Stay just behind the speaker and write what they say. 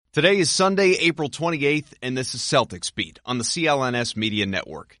Today is Sunday, April 28th, and this is Celtics Beat on the CLNS Media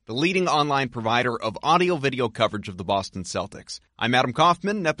Network, the leading online provider of audio-video coverage of the Boston Celtics. I'm Adam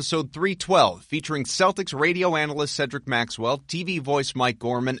Kaufman, in episode 312, featuring Celtics radio analyst Cedric Maxwell, TV voice Mike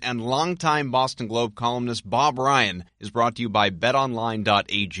Gorman, and longtime Boston Globe columnist Bob Ryan, is brought to you by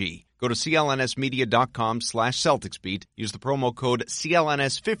betonline.ag. Go to clnsmedia.com/CelticsBeat. Use the promo code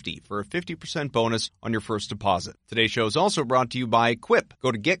CLNS50 for a 50% bonus on your first deposit. Today's show is also brought to you by Quip.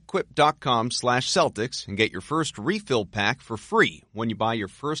 Go to getquip.com/Celtics and get your first refill pack for free when you buy your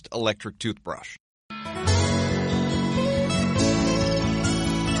first electric toothbrush.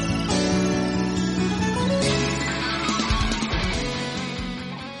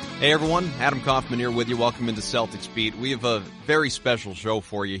 Hey everyone, Adam Kaufman here with you. Welcome into Celtics Beat. We have a very special show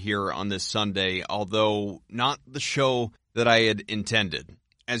for you here on this Sunday, although not the show that I had intended.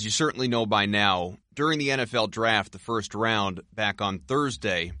 As you certainly know by now, during the NFL draft, the first round back on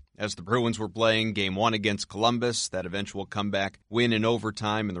Thursday, as the Bruins were playing Game 1 against Columbus, that eventual comeback win in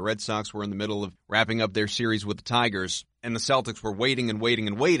overtime, and the Red Sox were in the middle of wrapping up their series with the Tigers, and the Celtics were waiting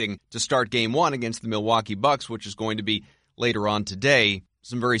to start Game 1 against the Milwaukee Bucks, which is going to be later on today.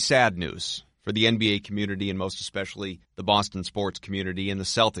 Some very sad news for the NBA community and most especially the Boston sports community and the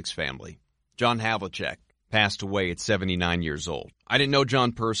Celtics family. John Havlicek passed away at 79 years old. I didn't know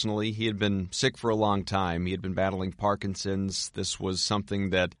John personally. He had been sick for a long time. He had been battling Parkinson's. This was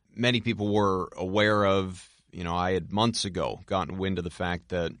something that many people were aware of. You know, I had months ago gotten wind of the fact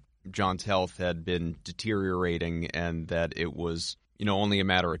that John's health had been deteriorating and that it was, only a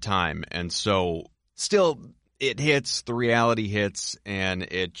matter of time. And so still, it hits, the reality hits, and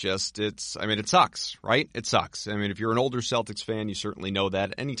it sucks, right? It sucks. I mean, if you're an older Celtics fan, you certainly know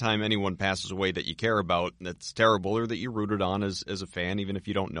that. Anytime anyone passes away that you care about, that's terrible, or that you rooted on as a fan, even if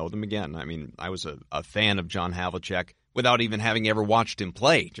you don't know them again. I mean, I was a fan of John Havlicek without even having ever watched him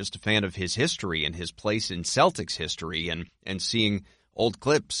play, just a fan of his history and his place in Celtics history, and seeing old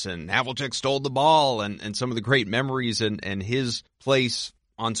clips, and Havlicek stole the ball, and some of the great memories and his place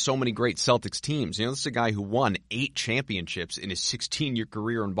on so many great Celtics teams. This is a guy who won 8 championships in his 16-year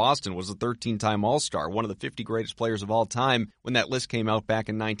career in Boston, was a 13-time All-Star, one of the 50 greatest players of all time when that list came out back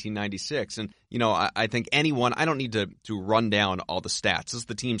in 1996. And, I think anyone, I don't need to run down all the stats. This is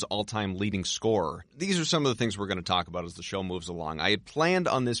the team's all-time leading scorer. These are some of the things we're going to talk about as the show moves along. I had planned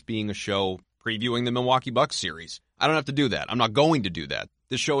on this being a show previewing the Milwaukee Bucks series. I don't have to do that. I'm not going to do that.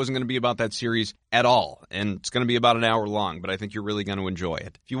 This show isn't going to be about that series at all, and it's going to be about an hour long, but I think you're really going to enjoy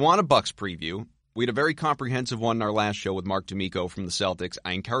it. If you want a Bucks preview, we had a very comprehensive one in our last show with Mark D'Amico from the Celtics.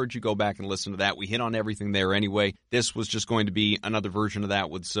 I encourage you to go back and listen to that. We hit on everything there anyway. This was just going to be another version of that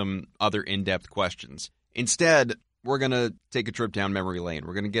with some other in-depth questions. Instead, we're going to take a trip down memory lane.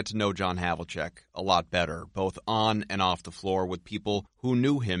 We're going to get to know John Havlicek a lot better, both on and off the floor, with people who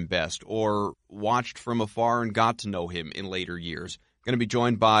knew him best or watched from afar and got to know him in later years. Going to be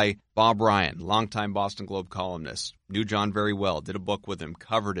joined by Bob Ryan, longtime Boston Globe columnist. Knew John very well, did a book with him,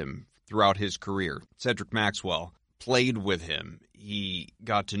 covered him throughout his career. Cedric Maxwell played with him. He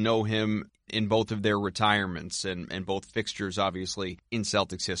got to know him in both of their retirements and both fixtures, obviously, in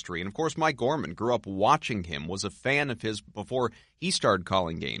Celtics history. And, of course, Mike Gorman grew up watching him, was a fan of his before he started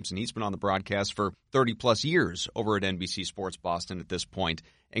calling games. And he's been on the broadcast for 30-plus years over at NBC Sports Boston at this point,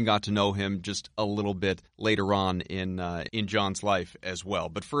 and got to know him just a little bit later on in John's life as well.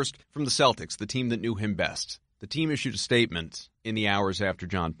 But first, from the Celtics, the team that knew him best. The team issued a statement in the hours after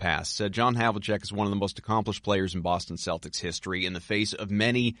John passed. Said John Havlicek is one of the most accomplished players in Boston Celtics history in the face of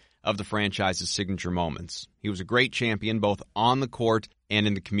many of the franchise's signature moments. He was a great champion both on the court and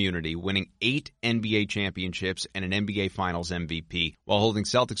in the community, winning 8 NBA championships and an NBA Finals MVP, while holding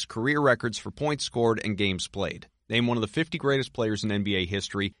Celtics career records for points scored and games played. Named one of the 50 greatest players in NBA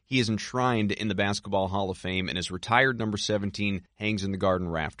history, he is enshrined in the Basketball Hall of Fame, and his retired number 17 hangs in the Garden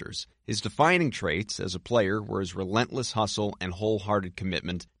rafters. His defining traits as a player were his relentless hustle and wholehearted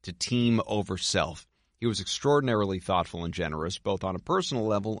commitment to team over self. He was extraordinarily thoughtful and generous, both on a personal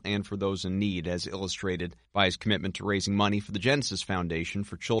level and for those in need, as illustrated by his commitment to raising money for the Genesis Foundation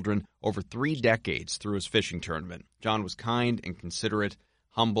for children over 3 decades through his fishing tournament. John was kind and considerate,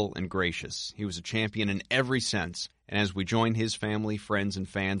 humble and gracious. He was a champion in every sense, and as we join his family, friends, and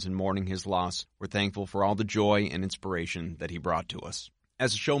fans in mourning his loss, we're thankful for all the joy and inspiration that he brought to us.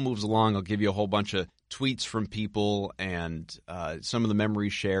 As the show moves along, I'll give you a whole bunch of tweets from people and some of the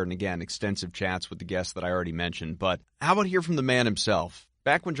memories shared, and again, extensive chats with the guests that I already mentioned. But how about hear from the man himself?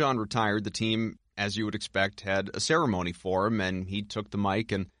 Back when John retired, the team, as you would expect, had a ceremony for him, and he took the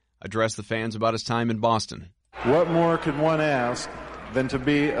mic and addressed the fans about his time in Boston. What more could one ask than to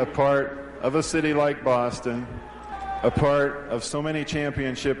be a part of a city like Boston a part of so many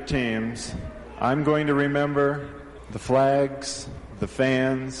championship teams, I'm going to remember the flags, the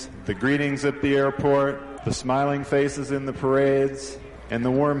fans, the greetings at the airport, the smiling faces in the parades, and the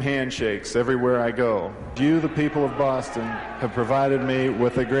warm handshakes everywhere I go. You, the people of Boston, have provided me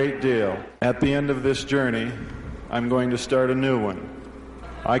with a great deal. At the end of this journey, I'm going to start a new one.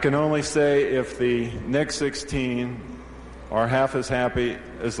 I can only say if the next 16 are half as happy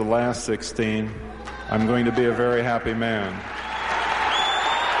as the last 16, I'm going to be a very happy man.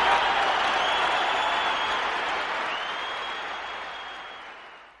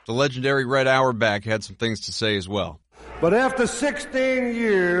 The legendary Red Auerbach had some things to say as well. But after 16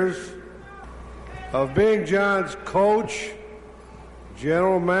 years of being John's coach,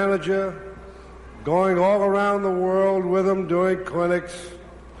 general manager, going all around the world with him doing clinics,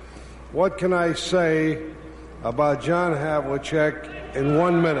 what can I say about John Havlicek in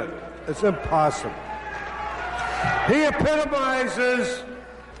 1 minute? It's impossible. He epitomizes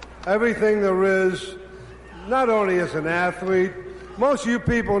everything there is, not only as an athlete. Most of you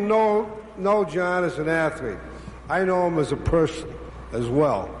people know John as an athlete. I know him as a person as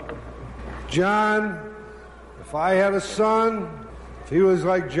well. John, if I had a son, if he was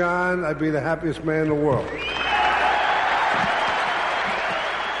like John, I'd be the happiest man in the world.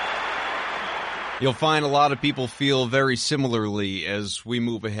 You'll find a lot of people feel very similarly as we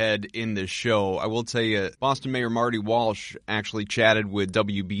move ahead in this show. I will tell you, Boston Mayor Marty Walsh actually chatted with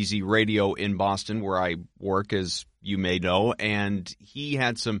WBZ Radio in Boston, where I work, as you may know, and he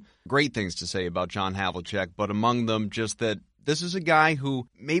had some great things to say about John Havlicek, but among them just that this is a guy who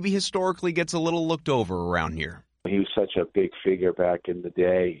maybe historically gets a little looked over around here. He was such a big figure back in the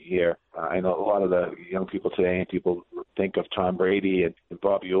day here. I know a lot of the young people today, and people think of Tom Brady and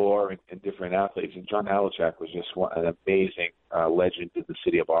Bobby Orr and different athletes. And John Havlicek was just an amazing legend in the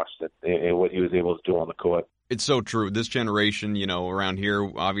city of Boston and what he was able to do on the court. It's so true. This generation, around here,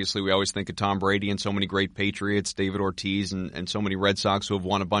 obviously we always think of Tom Brady and so many great Patriots, David Ortiz, and so many Red Sox who have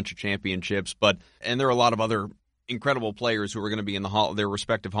won a bunch of championships. And there are a lot of other incredible players who are going to be in their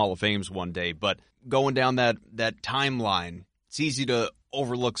respective Hall of Fames one day. But going down that timeline, it's easy to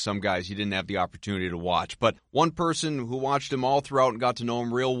overlook some guys you didn't have the opportunity to watch. But one person who watched him all throughout and got to know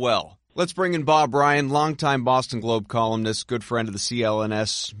him real well. Let's bring in Bob Ryan, longtime Boston Globe columnist, good friend of the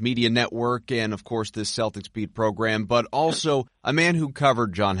CLNS Media Network, and, of course, this Celtics Beat program, but also a man who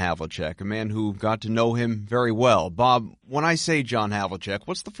covered John Havlicek, a man who got to know him very well. Bob, when I say John Havlicek,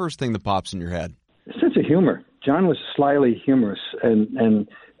 what's the first thing that pops in your head? Sense of humor. John was slyly humorous and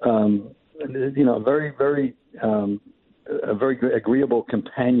a very good, agreeable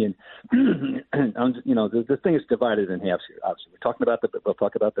companion. The thing is divided in half here. Obviously, we'll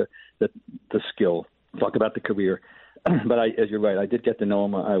talk about the skill, talk about the career. But as you're right, I did get to know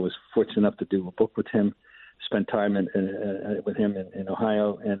him. I was fortunate enough to do a book with him, spend time with him in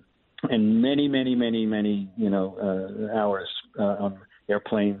Ohio, and many hours on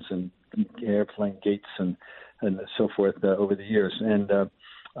airplanes and airplane gates and so forth over the years. And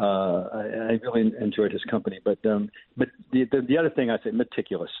I really enjoyed his company. But the other thing I say,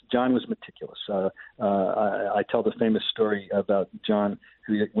 meticulous. John was meticulous. I tell the famous story about John,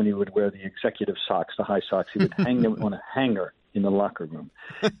 who, when he would wear the executive socks, the high socks, he would hang them on a hanger in the locker room.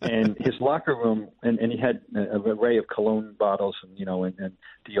 And his locker room, and he had an array of cologne bottles and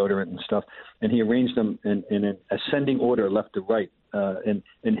deodorant and stuff, and he arranged them in an ascending order, left to right. And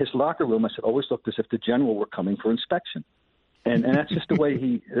in his locker room, I said, always looked as if the general were coming for inspection. And that's just the way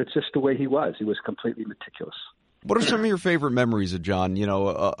he was. He was completely meticulous. What are some of your favorite memories of John,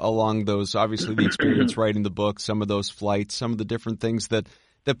 along those, obviously the experience writing the book, some of those flights, some of the different things that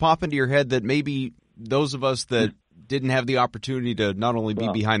pop into your head that maybe those of us that didn't have the opportunity to not only be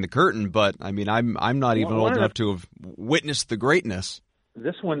behind the curtain, but I mean, I'm not even old enough to have witnessed the greatness.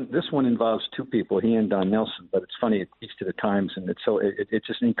 This one involves two people, he and Don Nelson, but it's funny, it speaks to the times, and it's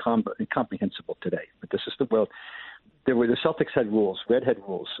just incomprehensible today. But this is the world. The Celtics had rules. Red had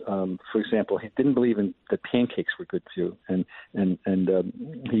rules. For example, he didn't believe in that pancakes were good for you, and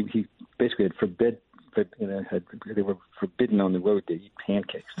he basically had they were forbidden on the road to eat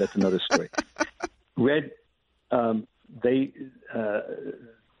pancakes. That's another story. Red, the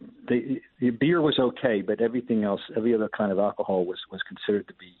beer was okay, but everything else, every other kind of alcohol was considered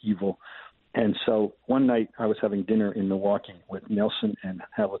to be evil. And so one night I was having dinner in Milwaukee with Nelson and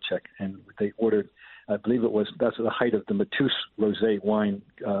Havlicek, and they ordered, I believe that's the height of the Mateus Rosé wine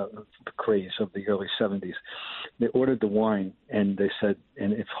craze of the early 70s. They ordered the wine, and they said,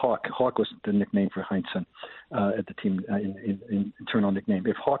 and if Hawk was the nickname for Heinzen at the team, in internal nickname.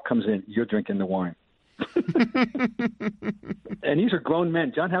 If Hawk comes in, you're drinking the wine. And these are grown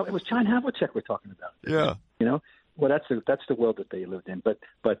men. It was John Havlicek we're talking about. Yeah. Well, that's the world that they lived in. But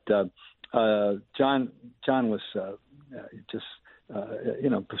John was just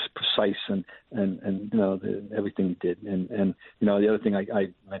precise and everything he did. And the other thing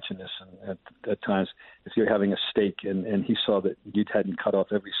I mentioned this at times, if you're having a steak and he saw that you hadn't cut off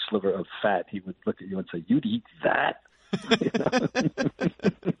every sliver of fat, he would look at you and say, "You'd eat that?"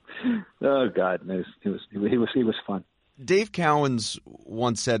 Oh God, he was fun. Dave Cowens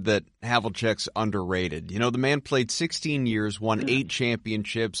once said that Havlicek's underrated. The man played 16 years, won 8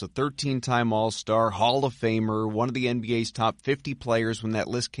 championships, a 13-time All-Star, Hall of Famer, one of the NBA's top 50 players when that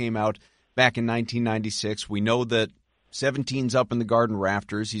list came out back in 1996. We know that 17's up in the Garden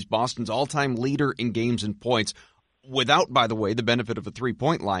rafters. He's Boston's all-time leader in games and points, without, by the way, the benefit of a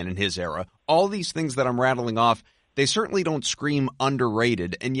three-point line in his era. All these things that I'm rattling off, they certainly don't scream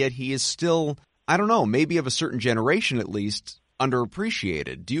underrated, and yet he is still, I don't know, maybe of a certain generation at least,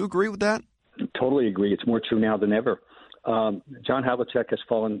 underappreciated. Do you agree with that? Totally agree. It's more true now than ever. John Havlicek has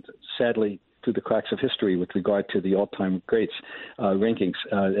fallen, sadly, through the cracks of history with regard to the all-time greats rankings,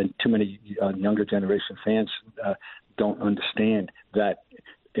 and too many younger generation fans don't understand that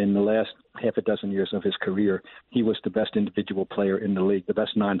in the last half a dozen years of his career, he was the best individual player in the league, the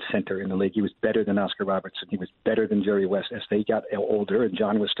best non-center in the league. He was better than Oscar Robertson. He was better than Jerry West as they got older, and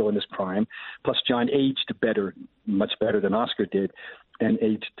John was still in his prime. Plus, John aged better, much better than Oscar did, and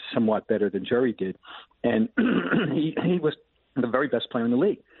aged somewhat better than Jerry did. And he was the very best player in the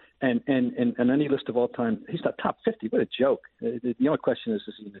league. And any list of all time, he's not top 50. What a joke. The only question is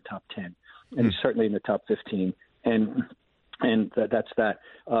he in the top 10? And he's certainly in the top 15. And that's that.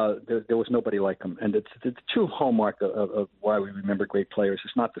 There was nobody like him. And it's the true hallmark of why we remember great players.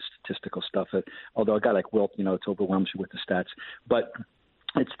 It's not the statistical stuff. Although a guy like Wilt, it overwhelms you with the stats. But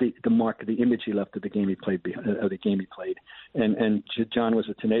it's the mark, the image he left of the game he played. And John was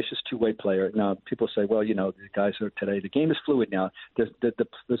a tenacious two-way player. Now, people say, well, the guys are today. The game is fluid now. The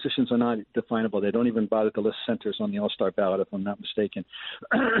positions are not definable. They don't even bother to list centers on the All-Star ballot, if I'm not mistaken.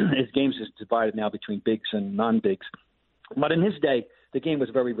 His games is divided now between bigs and non-bigs. But in his day, the game was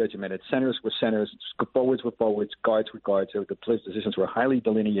very regimented. Centers were centers, forwards were forwards, guards were guards. The positions were highly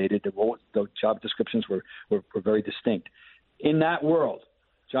delineated. The job descriptions were very distinct. In that world,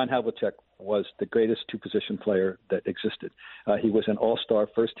 John Havlicek was the greatest two-position player that existed. He was an all-star,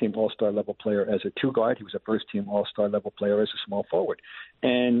 first-team all-star level player as a two-guard. He was a first-team all-star level player as a small forward.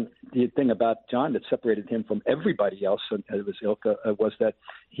 And the thing about John that separated him from everybody else, and it was Ilka, was that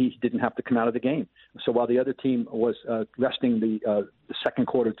he didn't have to come out of the game. So while the other team was resting the second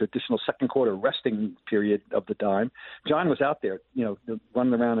quarter, the additional second quarter resting period of the dime, John was out there,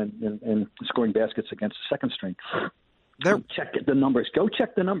 running around and scoring baskets against the second string. Check the numbers. Go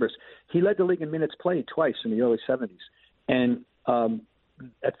check the numbers. He led the league in minutes played twice in the early 70s. And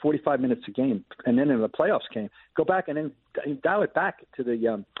at 45 minutes a game. And then in the playoffs came. Go back and then dial it back to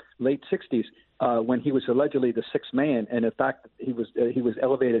the late 60s when he was allegedly the sixth man. And in fact, he was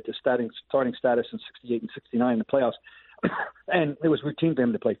elevated to starting status in 68 and 69 in the playoffs. And it was routine for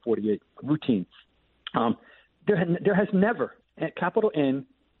him to play 48. Routine. There has never, capital N,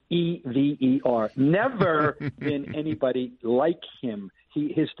 EVER, never been anybody like him.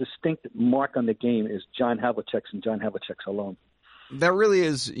 His distinct mark on the game is John Havlicek's and John Havlicek's alone. That really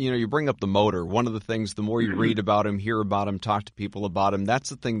is, you bring up the motor. One of the things, the more you read about him, hear about him, talk to people about him, that's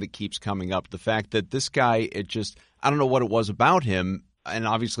the thing that keeps coming up. The fact that this guy, I don't know what it was about him, and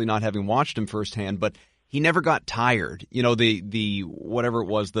obviously not having watched him firsthand, but he never got tired. The whatever it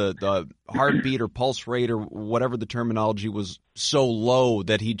was, the heartbeat or pulse rate or whatever the terminology was so low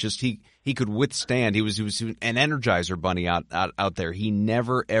that he could withstand. He was an Energizer bunny out there. He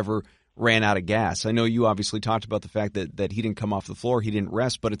never ever ran out of gas. I know you obviously talked about the fact that he didn't come off the floor, he didn't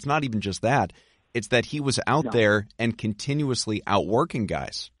rest, but it's not even just that. It's that he was out there and continuously outworking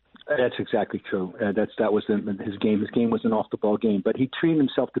guys. That's exactly true. That was his game. His game was an off-the-ball game, but he trained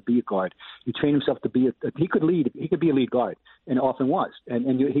himself to be a guard. He trained himself to be he could lead. He could be a lead guard, and often was.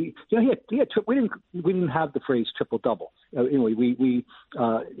 And he had we didn't have the phrase triple double. He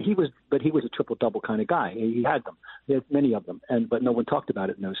was a triple double kind of guy. He had them. He had many of them, but no one talked about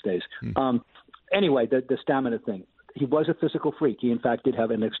it in those days. Anyway, the stamina thing. He was a physical freak. He in fact did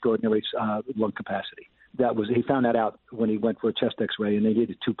have an extraordinary lung capacity. He found that out when he went for a chest X-ray, and they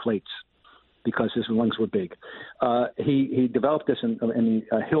needed 2 plates because his lungs were big. He developed this in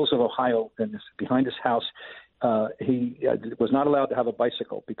the hills of Ohio, and behind his house. He was not allowed to have a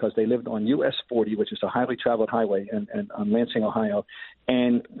bicycle because they lived on US 40, which is a highly traveled highway, and on Lansing, Ohio.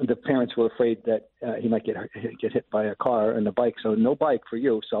 And the parents were afraid that he might get hit by a car and a bike. So no bike for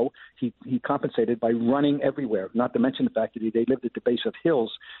you. So he compensated by running everywhere. Not to mention the fact that they lived at the base of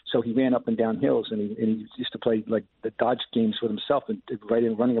hills, so he ran up and down hills, and he used to play like the dodge games with himself and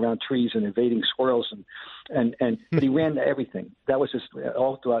running around trees and evading squirrels but he ran to everything. That was just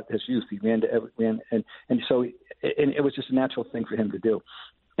all throughout his youth. He ran so it was just a natural thing for him to do,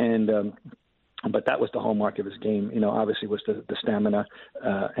 but that was the hallmark of his game, obviously was the stamina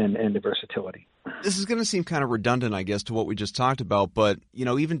and the versatility. This is going to seem kind of redundant, I guess, to what we just talked about, but,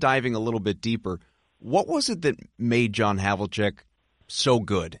 even diving a little bit deeper, what was it that made John Havlicek so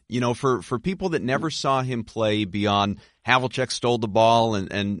good? For people that never saw him play beyond Havlicek stole the ball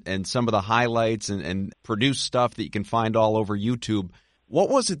and some of the highlights and produced stuff that you can find all over YouTube, what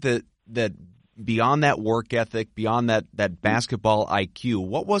was it that beyond that work ethic, beyond that basketball IQ,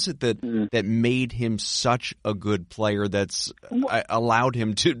 what was it that made him such a good player that's allowed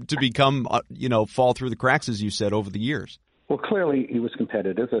him to become, fall through the cracks, as you said, over the years? Well, clearly he was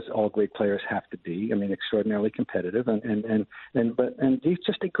competitive, as all great players have to be. I mean, extraordinarily competitive, and he's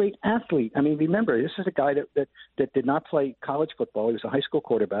just a great athlete. I mean, remember, this is a guy that did not play college football. He was a high school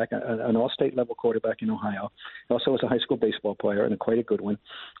quarterback, an all-state level quarterback in Ohio. He also was a high school baseball player, and quite a good one.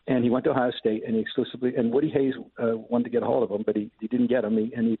 And he went to Ohio State, and and Woody Hayes wanted to get a hold of him, but he didn't get him.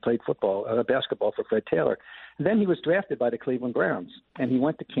 He played basketball for Fred Taylor. And then he was drafted by the Cleveland Browns, and he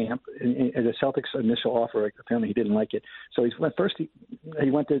went to camp. And the Celtics' initial offer, apparently he didn't like it. So he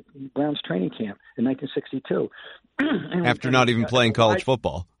went to Browns training camp in 1962. After not even playing college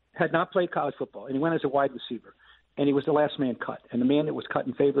football. Had not played college football, and he went as a wide receiver. And he was the last man cut. And the man that was cut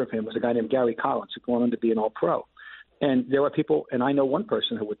in favor of him was a guy named Gary Collins, who went on to be an all-pro. And there were people, and I know one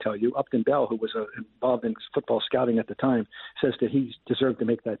person who would tell you, Upton Bell, who was involved in football scouting at the time, says that he deserved to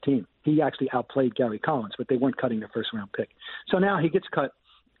make that team. He actually outplayed Gary Collins, but they weren't cutting their first-round pick. So now he gets cut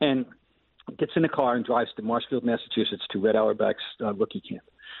and gets in the car and drives to Marshfield, Massachusetts, to Red Auerbach's rookie camp.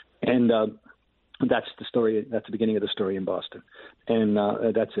 And that's the story. That's the beginning of the story in Boston, and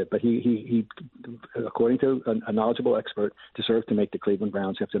that's it. But he, according to a knowledgeable expert, deserved to make the Cleveland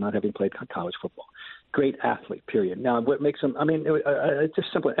Browns after not having played college football. Great athlete, period. Now, what makes him? I mean, it's just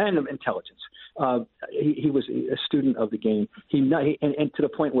simple and intelligence. He was a student of the game. And to the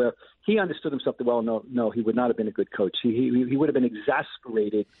point where he understood himself well. No, he would not have been a good coach. He would have been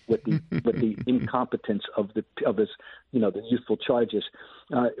exasperated with the incompetence of his the youthful charges.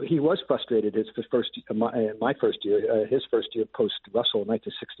 He was frustrated my first year, his first year post Russell,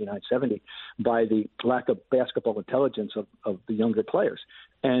 1969-70, by the lack of basketball intelligence of the younger players,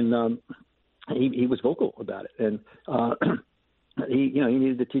 and he was vocal about it, and he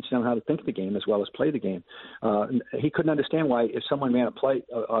needed to teach them how to think the game as well as play the game. He couldn't understand why, if someone ran a play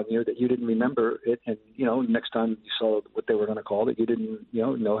on you that you didn't remember it, and next time you saw what they were going to call it, you didn't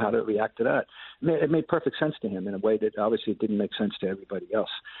know how to react to that. It made perfect sense to him in a way that obviously didn't make sense to everybody else.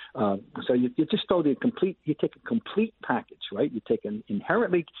 So you just throw you take a complete package, right? You take an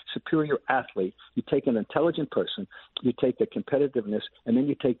inherently superior athlete, you take an intelligent person, you take the competitiveness, and then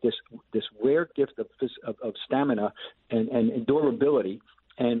you take this rare gift of stamina and durability,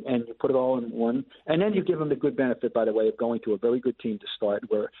 and you put it all in one, and then you give him the good benefit, by the way, of going to a very good team to start,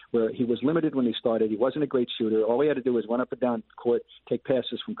 where he was limited when he started. He wasn't a great shooter. All he had to do was run up and down court, take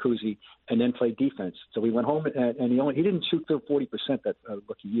passes from Cousy, and then play defense. So he went home, and he didn't shoot through 40% that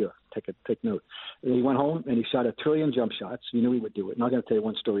rookie year. Take note. He went home and he shot 1 trillion jump shots. You knew he would do it. And I'm going to tell you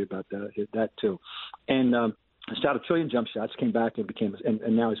one story about that too. And shot 1 trillion jump shots, came back and became,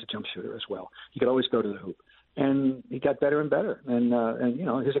 and now he's a jump shooter as well. He could always go to the hoop. And he got better and better. And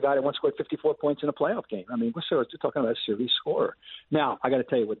here's a guy that once scored 54 points in a playoff game. I mean, we're talking about a series scorer. Now, I got to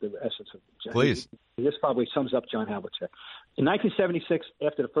tell you what the essence of John. Please. This probably sums up John Havlicek. In 1976,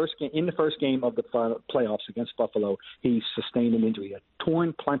 after the first game of the playoffs against Buffalo, he sustained an injury, a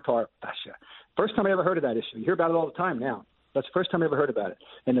torn plantar fascia. First time I ever heard of that issue. You hear about it all the time now. That's the first time I ever heard about it.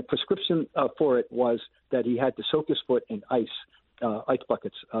 And the prescription for it was that he had to soak his foot in ice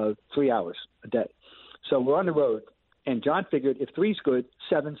buckets 3 hours a day. So we're on the road, and John figured if 3's good,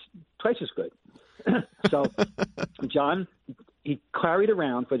 7's twice as good. So John, he carried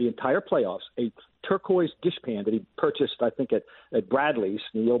around for the entire playoffs a turquoise dishpan that he purchased, I think, at Bradley's,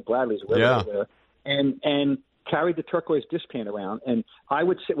 the old Bradley's, there, and carried the turquoise dishpan around. And I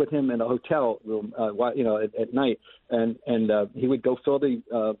would sit with him in a hotel room, at night, and he would go fill the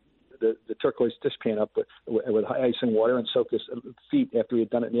turquoise dishpan up with ice and water and soak his feet after he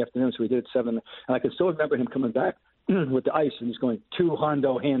had done it in the afternoon. So we did it at 7. And I can still remember him coming back with the ice, and he's going 2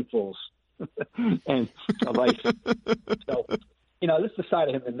 Hondo handfuls and of ice. So, this is the side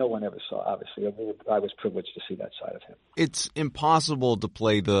of him that no one ever saw, obviously. I was privileged to see that side of him. It's impossible to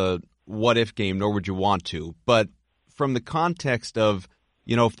play the what-if game, nor would you want to. But from the context of,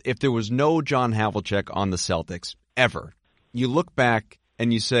 if there was no John Havlicek on the Celtics ever, you look back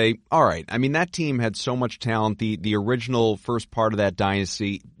and you say, all right, I mean, that team had so much talent. The original first part of that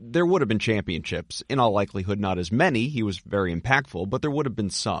dynasty, there would have been championships. In all likelihood, not as many. He was very impactful, but there would have been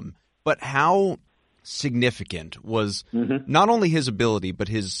some. But how significant was not only his ability, but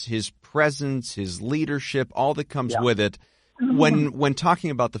his presence, his leadership, all that comes with it, when talking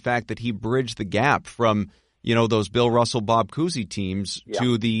about the fact that he bridged the gap from, those Bill Russell, Bob Cousy teams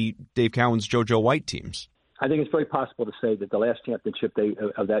to the Dave Cowens, JoJo White teams? I think it's very possible to say that the last championship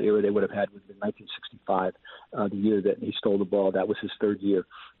of that era they would have had was in 1965, the year that he stole the ball. That was his third year.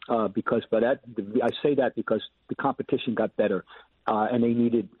 I say that because the competition got better, and they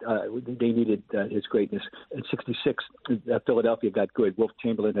needed his greatness. In '66, Philadelphia got good. Wilt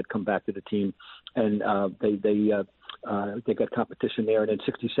Chamberlain had come back to the team, and they got competition there. And in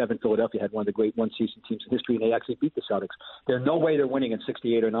 '67, Philadelphia had one of the great one-season teams in history, and they actually beat the Celtics. There's no way they're winning in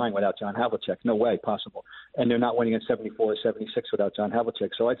 '68 or '9 without John Havlicek. No way possible. And they're not winning in '74 or '76 without John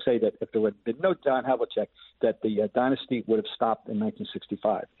Havlicek. So I'd say that if there had been no John Havlicek, that the dynasty would have stopped in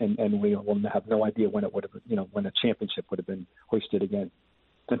 1965, and we will have no idea when it would have, when a championship would have been hoisted again,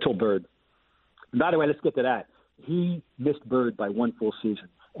 until Bird. By the way, let's get to that. He missed Bird by one full season.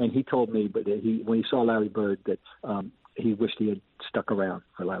 And he told me, but when he saw Larry Bird, that he wished he had stuck around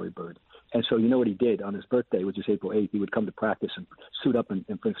for Larry Bird. And so you know what he did on his birthday, which is April 8th, he would come to practice and suit up and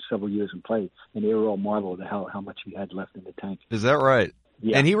for several years and play. And they were all marveled at how much he had left in the tank. Is that right?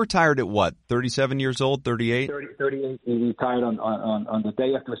 Yeah. And he retired at what, 37 years old, 38? 38. He retired on the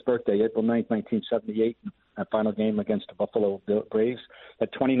day after his birthday, April 9th, 1978, a final game against the Buffalo Braves.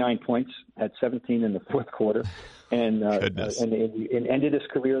 Had 29 points, had 17 in the fourth quarter, and ended his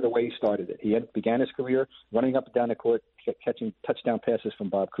career the way he started it. He began his career running up and down the court, catching touchdown passes from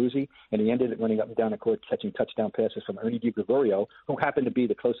Bob Cousy, and he ended it running up and down the court, catching touchdown passes from Ernie DiGregorio, who happened to be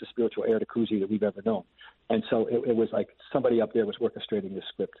the closest spiritual heir to Cousy that we've ever known. And so it was like somebody up there was orchestrating this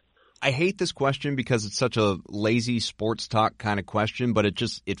script. I hate this question because it's such a lazy sports talk kind of question, but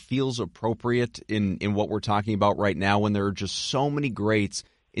it feels appropriate in what we're talking about right now when there are just so many greats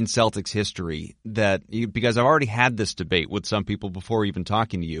in Celtics history because I've already had this debate with some people before even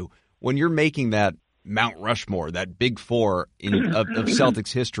talking to you. When you're making that Mount Rushmore, that big four of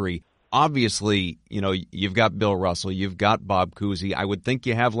Celtics history, obviously, you've got Bill Russell, you've got Bob Cousy. I would think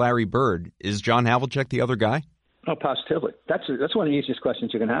you have Larry Bird. Is John Havlicek the other guy? Oh, positively. That's one of the easiest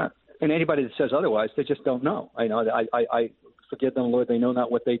questions you can have. And anybody that says otherwise, they just don't know. I forgive them, Lord, they know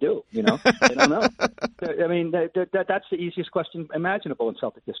not what they do. They don't know. I mean, that's the easiest question imaginable in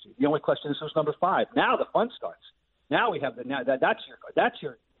Celtic history. The only question is who's number 5. Now the fun starts. Now we have that's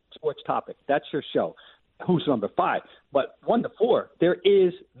your sports topic. That's your show. Who's number 5? But 1 to 4, there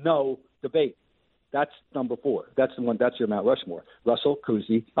is no debate. That's number 4. That's the one. That's your Mount Rushmore. Russell,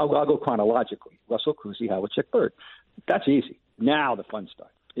 Cousy. I'll go chronologically. Russell, Cousy, Havlicek, Bird. That's easy. Now the fun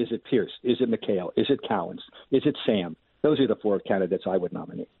starts. Is it Pierce? Is it McHale? Is it Cowens? Is it Sam? Those are the 4 candidates I would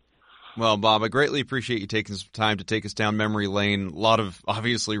nominate. Well, Bob, I greatly appreciate you taking some time to take us down memory lane. A lot of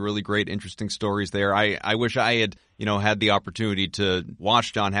obviously really great, interesting stories there. I wish I had, had the opportunity to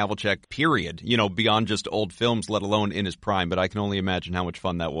watch John Havlicek, period, beyond just old films, let alone in his prime. But I can only imagine how much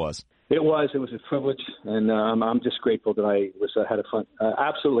fun that was. It was a privilege, and I'm just grateful that I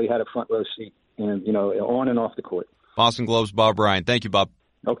absolutely had a front row seat, and on and off the court. Boston Globe's Bob Ryan. Thank you, Bob.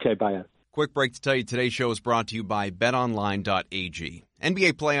 Okay, bye. Quick break to tell you today's show is brought to you by BetOnline.ag.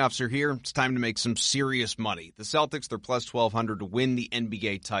 NBA playoffs are here. It's time to make some serious money. The Celtics, they're plus 1,200 to win the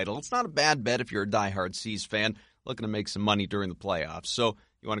NBA title. It's not a bad bet if you're a diehard C's fan looking to make some money during the playoffs. So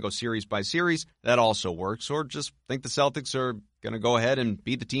you want to go series by series, that also works. Or just think the Celtics are going to go ahead and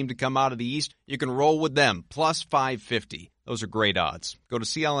be the team to come out of the East. You can roll with them, plus 550. Those are great odds. Go to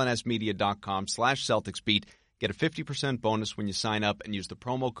clnsmedia.com/CelticsBeat. Get a 50% bonus when you sign up and use the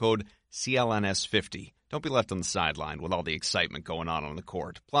promo code CLNS50. Don't be left on the sideline with all the excitement going on the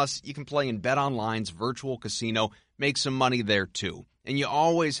court. Plus, you can play in BetOnline's virtual casino, make some money there too. And you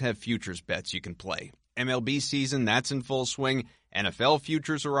always have futures bets you can play. MLB season, that's in full swing. NFL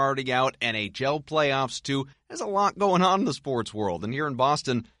futures are already out. NHL playoffs too. There's a lot going on in the sports world. And here in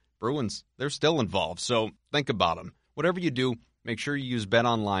Boston, Bruins, they're still involved. So think about them. Whatever you do, make sure you use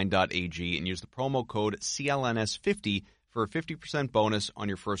betonline.ag and use the promo code CLNS50 for a 50% bonus on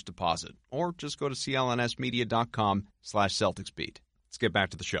your first deposit. Or just go to clnsmedia.com/CelticsBeat. Let's get back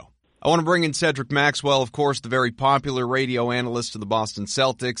to the show. I want to bring in Cedric Maxwell, of course, the very popular radio analyst of the Boston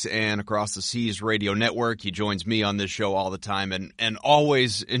Celtics and Across the Seas radio network. He joins me on this show all the time, and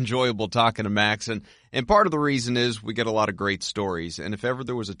always enjoyable talking to Max. And part of the reason is we get a lot of great stories. And if ever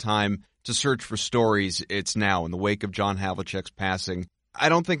there was a time to search for stories, it's now, in the wake of John Havlicek's passing. I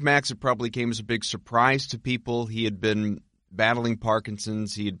don't think Max, it probably came as a big surprise to people. He had been battling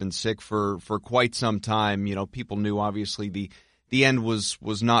Parkinson's. He had been sick for quite some time. You know, people knew, obviously, the end was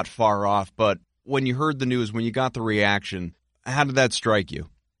not far off, but when you heard the news, when you got the reaction, how did that strike you?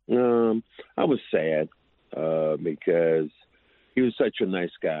 I was sad because he was such a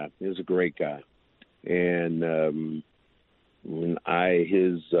nice guy. He was a great guy. And when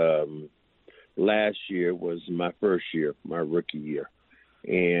his last year was my first year, my rookie year.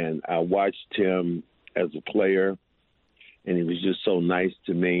 And I watched him as a player, and he was just so nice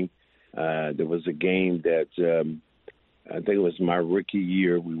to me. There was a game that I think it was my rookie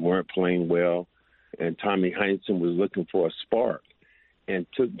year. We weren't playing well, and Tommy Heinsohn was looking for a spark and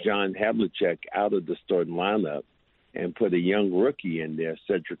took John Havlicek out of the starting lineup and put a young rookie in there,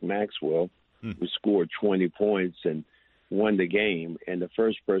 Cedric Maxwell, who scored 20 points and won the game. And the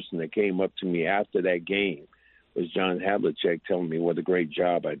first person that came up to me after that game was John Havlicek, telling me what a great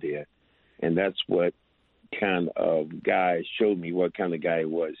job I did. And that's what kind of guy showed me what kind of guy he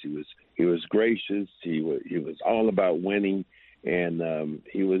was. He was gracious. He was all about winning, and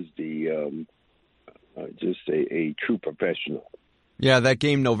he was just a true professional. Yeah, that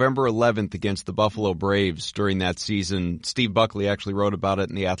game November 11th against the Buffalo Braves during that season, Steve Buckley actually wrote about it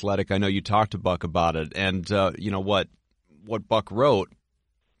in The Athletic. I know you talked to Buck about it, and you know what Buck wrote,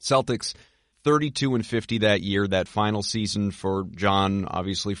 Celtics 32-50 that year, that final season for John,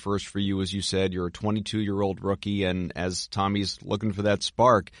 obviously first for you, as you said. You're a 22-year-old rookie, and as Tommy's looking for that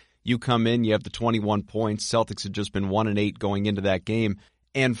spark, you come in, you have the 21 points. Celtics had just been 1-8 going into that game.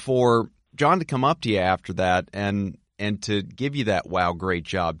 And for John to come up to you after that and to give you that wow, great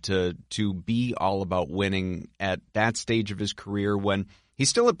job, to be all about winning at that stage of his career when he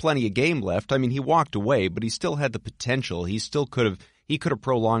still had plenty of game left. I mean, he walked away, but he still had the potential. He could have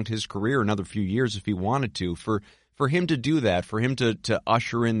prolonged his career another few years if he wanted to. For him to do that, for him to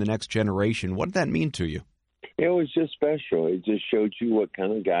usher in the next generation, what did that mean to you? It was just special. It just showed you what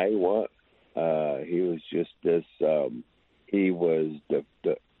kind of guy he was. He was just this. He was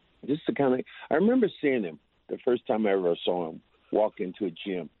just the kind of. I remember seeing him the first time I ever saw him walk into a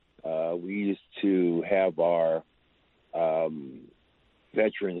gym. We used to have our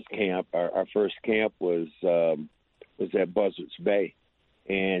veterans camp. Our first camp was at Buzzards Bay,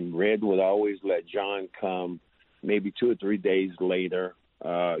 and Red would always let John come maybe 2 or 3 days later.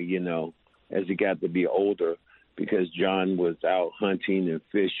 As he got to be older, because John was out hunting and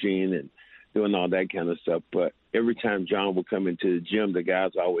fishing and doing all that kind of stuff. But every time John would come into the gym, the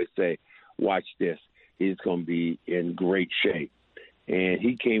guys always say, watch this. He's going to be in great shape. And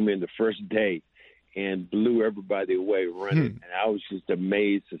he came in the first day and blew everybody away running. And I was just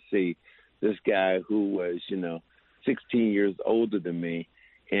amazed to see this guy who was, 16 years older than me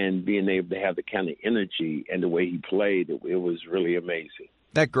and being able to have the kind of energy and the way he played. It was really amazing.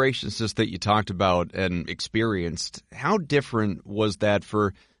 That graciousness that you talked about and experienced, how different was that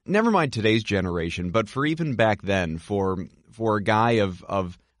for, never mind today's generation, but for even back then, for a guy of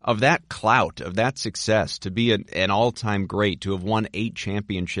that clout, of that success, to be an all-time great, to have won 8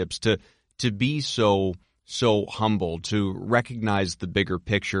 championships, to be so humble, to recognize the bigger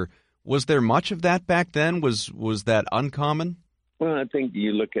picture. Was there much of that back then? Was that uncommon? Well, I think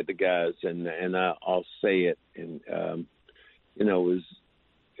you look at the guys, and I'll say it, and it was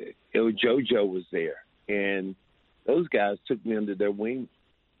JoJo was there, and those guys took me under their wing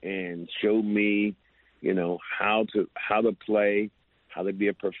and showed me, how to play, how to be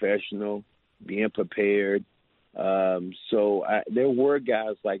a professional, being prepared. So there were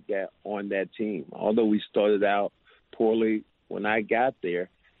guys like that on that team. Although we started out poorly, when I got there,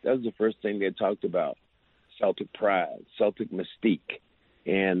 that was the first thing they talked about: Celtic pride, Celtic mystique.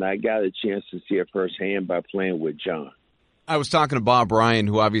 And I got a chance to see it firsthand by playing with John. I was talking to Bob Ryan,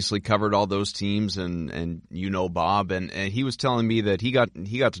 who obviously covered all those teams, and Bob, and he was telling me that he got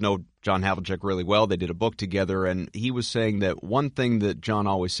to know John Havlicek really well. They did a book together, and he was saying that one thing that John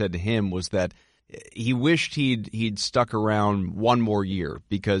always said to him was that he wished he'd stuck around one more year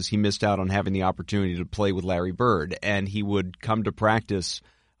because he missed out on having the opportunity to play with Larry Bird, and he would come to practice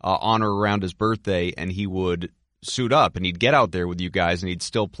on or around his birthday, and he would suit up, and he'd get out there with you guys, and he'd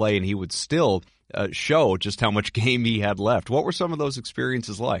still play, and he would still show just how much game he had left. What were some of those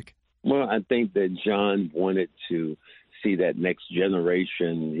experiences like? Well, I think that John wanted to see that next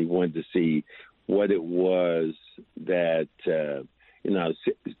generation. He wanted to see what it was that,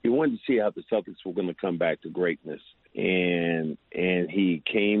 it wanted to see how the Celtics were going to come back to greatness. And he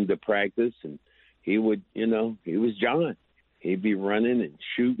came to practice, and he would, he was John. He'd be running and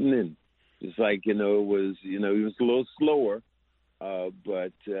shooting, and just like, it was, he was a little slower,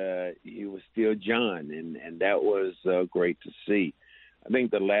 but he was still John, and that was great to see. I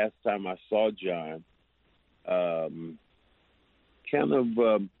think the last time I saw John, to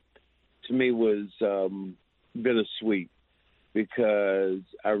me was bittersweet, because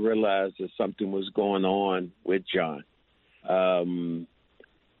I realized that something was going on with John.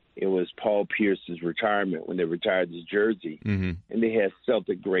 It was Paul Pierce's retirement when they retired his jersey, and they had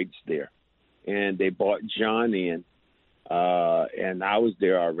Celtic greats there. And they brought John in, and I was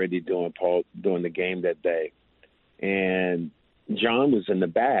there already doing the game that day. And John was in the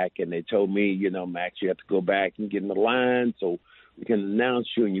back, and they told me, Max, you have to go back and get in the line so we can announce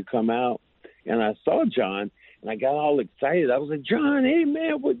you and you come out. And I saw John, and I got all excited. I was like, John, hey,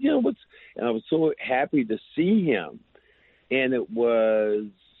 man, what's – and I was so happy to see him. And it was,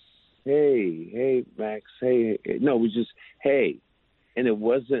 hey, Max, hey. No, it was just, hey. And it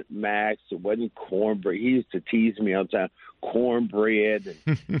wasn't Max. It wasn't cornbread. He used to tease me all the time, cornbread.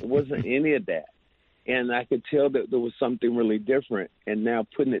 And it wasn't any of that. And I could tell that there was something really different. And now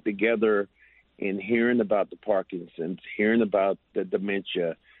putting it together and hearing about the Parkinson's, hearing about the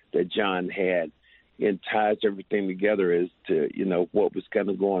dementia that John had, and ties everything together as to, what was kind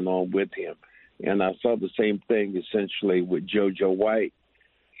of going on with him. And I saw the same thing essentially with JoJo White,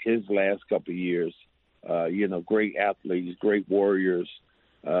 his last couple of years. Great athletes, great warriors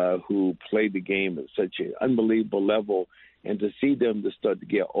who played the game at such an unbelievable level. And to see them to start to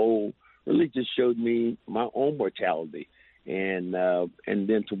get old really just showed me my own mortality. And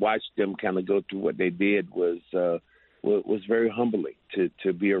then to watch them kind of go through what they did was very humbling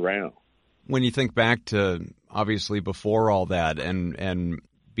to be around. When you think back to obviously before all that, and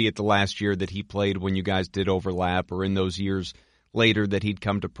be it the last year that he played when you guys did overlap, or in those years later that he'd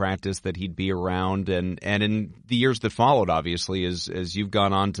come to practice, that he'd be around, and in the years that followed, obviously, as you've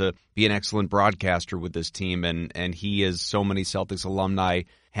gone on to be an excellent broadcaster with this team, and he, as so many Celtics alumni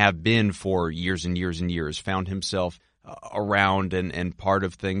have been for years and years and years, found himself around and part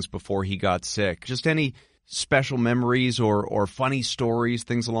of things before he got sick. Just any special memories or funny stories,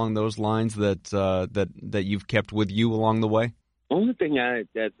 things along those lines that you've kept with you along the way? Only thing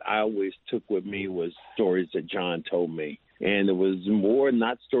that I always took with me was stories that John told me. And it was more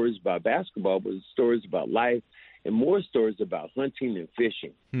not stories about basketball, but stories about life, and more stories about hunting and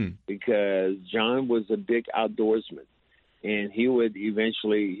fishing. Because John was a big outdoorsman, and he would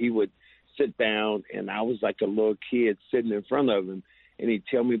sit down, and I was like a little kid sitting in front of him, and he'd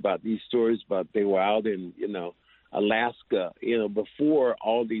tell me about these stories about they were out in, Alaska, before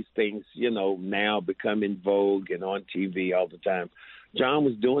all these things, now become in vogue and on TV all the time. John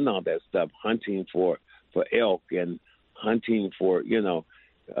was doing all that stuff, hunting for elk and hunting for,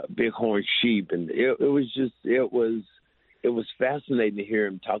 bighorn sheep. And it was fascinating to hear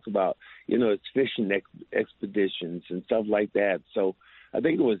him talk about, his fishing expeditions and stuff like that. So I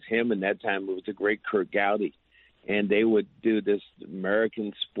think it was him, and that time it was the great Kurt Gowdy. And they would do this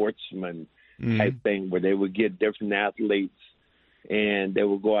American sportsman type thing where they would get different athletes and they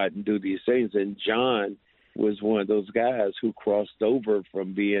would go out and do these things. And John was one of those guys who crossed over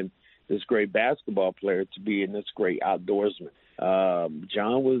from being this great basketball player to being this great outdoorsman.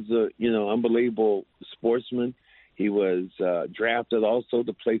 John was unbelievable sportsman. He was drafted also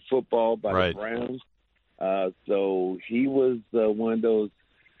to play football by the Browns. So he was one of those.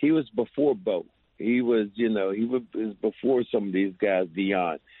 He was before Bo. He was before some of these guys,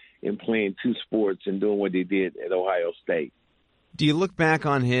 Deion, in playing two sports and doing what he did at Ohio State. Do you look back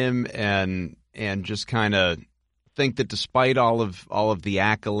on him and just kind of think that despite all of the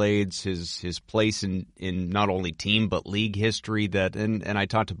accolades, his place in not only team but league history, that and I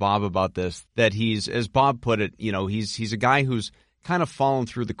talked to Bob about this, that he's, as Bob put it, he's a guy who's kind of fallen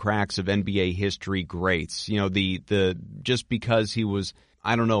through the cracks of NBA history greats. The just because he was,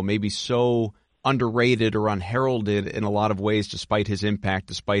 I don't know, maybe so underrated or unheralded in a lot of ways, despite his impact,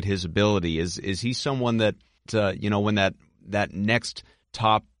 despite his ability. Is he someone that when that next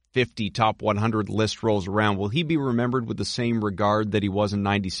top 50, top 100 list rolls around, will he be remembered with the same regard that he was in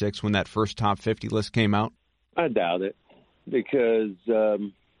 '96 when that first top 50 list came out? I doubt it, because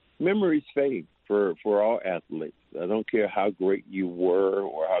memories fade for all athletes. I don't care how great you were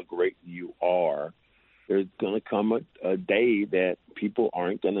or how great you are. There's going to come a day that people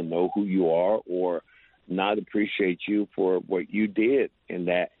aren't going to know who you are or not appreciate you for what you did in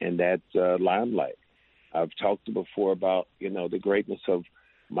that limelight. I've talked before about the greatness of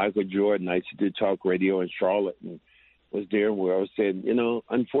Michael Jordan. I used to do talk radio in Charlotte, and was there where I was saying,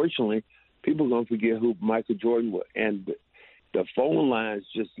 unfortunately, people are going to forget who Michael Jordan was. And the phone lines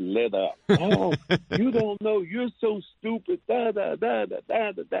just lit up. Oh, you don't know. You're so stupid. Da, da, da, da,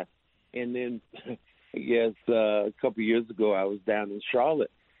 da, da, da. And then, I guess, a couple of years ago, I was down in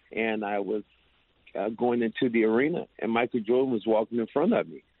Charlotte, and I was going into the arena, and Michael Jordan was walking in front of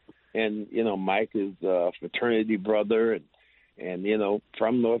me. And, Mike is a fraternity brother and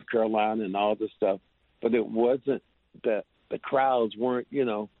from North Carolina and all this stuff. But it wasn't the crowds weren't,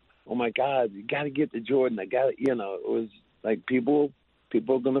 oh, my God, you got to get to Jordan. I got to, it was like people are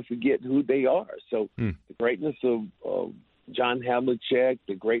going to forget who they are. So the greatness of John Havlicek,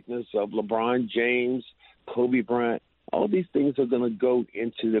 the greatness of LeBron James, Kobe Bryant, all these things are going to go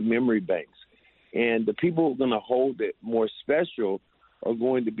into the memory banks. And the people who are going to hold it more special are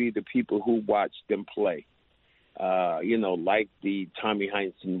going to be the people who watch them play. Like the Tommy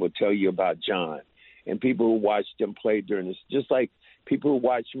Heinsohn will tell you about John, and people who watch them play during this, just like people who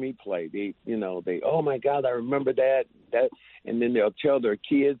watch me play. They, oh my God, I remember that, and then they'll tell their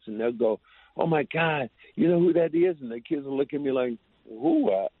kids, and they'll go, oh my God, you know who that is? And the kids will look at me like,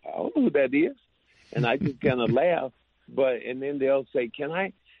 who? I don't know who that is. And I just kind of laugh, and then they'll say, Can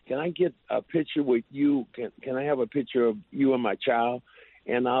I get a picture with you? Can I have a picture of you and my child?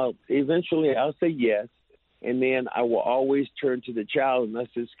 And I'll say yes. And then I will always turn to the child and I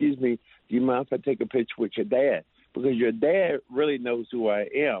say, excuse me, do you mind if I take a picture with your dad? Because your dad really knows who I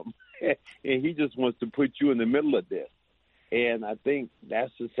am. And he just wants to put you in the middle of this. And I think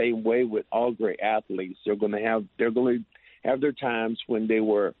that's the same way with all great athletes. They're going to have their times when they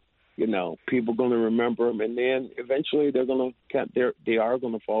were, people going to remember them, and then eventually they are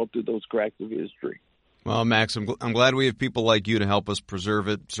going to fall through those cracks of history. Well, Max, I'm glad we have people like you to help us preserve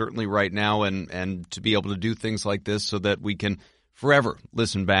it, certainly right now, and to be able to do things like this so that we can forever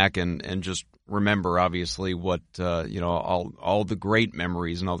listen back and just remember, obviously, what all the great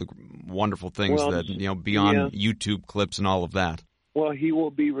memories and all the wonderful things beyond YouTube clips and all of that. Well, he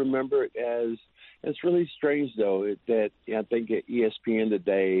will be remembered as. It's really strange, though, that I think at ESPN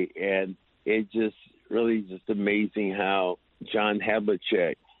today, and it's just really just amazing how John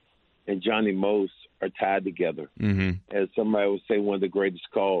Havlicek and Johnny Most are tied together. Mm-hmm. As somebody would say, one of the greatest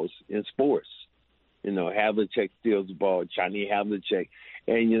calls in sports. Havlicek steals the ball, Johnny Havlicek.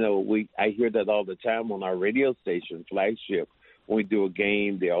 And, I hear that all the time on our radio station, Flagship. When we do a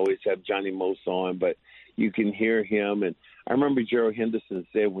game, they always have Johnny Most on, but you can hear him. And I remember Gerald Henderson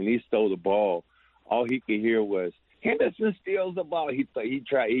said when he stole the ball, all he could hear was Henderson steals the ball. He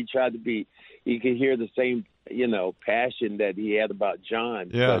tried to be. He could hear the same, passion that he had about John.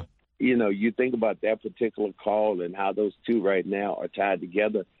 Yeah. But, you think about that particular call and how those two right now are tied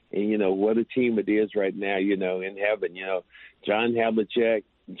together, and what a team it is right now. In heaven. John Havlicek,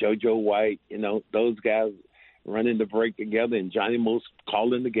 JoJo White. Those guys running the break together, and Johnny Most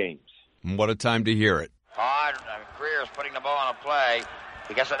calling the games. What a time to hear it. Hard. Greer's putting the ball on a play.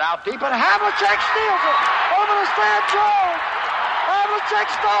 He gets it out deep, and Havlicek steals it over to Stan Jones. Havlicek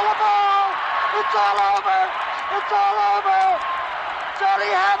stole the ball. It's all over. It's all over.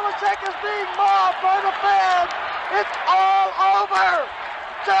 Johnny Havlicek is being mobbed by the fans. It's all over.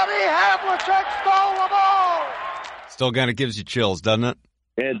 Johnny Havlicek stole the ball. Still kind of gives you chills, doesn't it?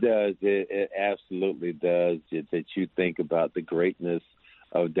 It does. It absolutely does. That you think about the greatness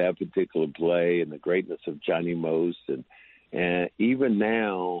of that particular play and the greatness of Johnny Most and even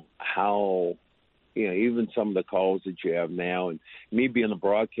now, how, even some of the calls that you have now, and me being a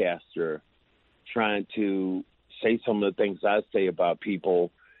broadcaster, trying to say some of the things I say about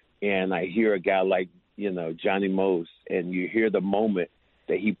people, and I hear a guy like, Johnny Most, and you hear the moment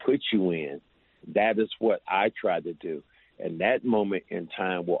that he puts you in, that is what I try to do. And that moment in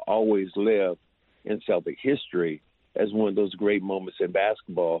time will always live in Celtic history as one of those great moments in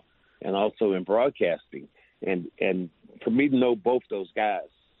basketball and also in broadcasting. And for me to know both those guys,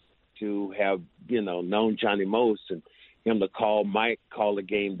 to have, known Johnny Most and him to call a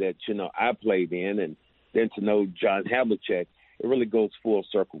game that, I played in, and then to know John Havlicek, it really goes full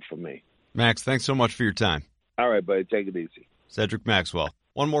circle for me. Max, thanks so much for your time. All right, buddy. Take it easy. Cedric Maxwell.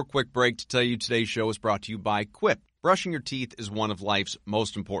 One more quick break to tell you today's show is brought to you by Quip. Brushing your teeth is one of life's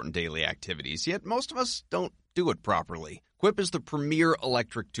most important daily activities, yet most of us don't do it properly. Quip is the premier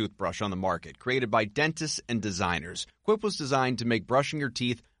electric toothbrush on the market, created by dentists and designers. Quip was designed to make brushing your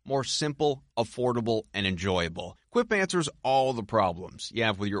teeth more simple, affordable, and enjoyable. Quip answers all the problems you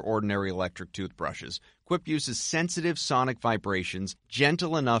have with your ordinary electric toothbrushes. Quip uses sensitive sonic vibrations,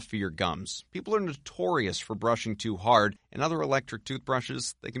 gentle enough for your gums. People are notorious for brushing too hard, and other electric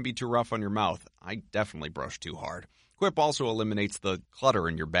toothbrushes, they can be too rough on your mouth. I definitely brush too hard. Quip also eliminates the clutter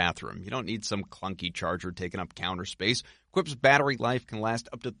in your bathroom. You don't need some clunky charger taking up counter space. Quip's battery life can last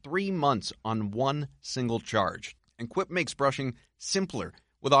up to 3 months on one single charge. And Quip makes brushing simpler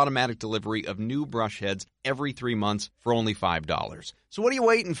with automatic delivery of new brush heads every 3 months for only $5. So what are you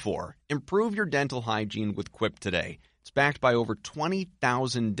waiting for? Improve your dental hygiene with Quip today. It's backed by over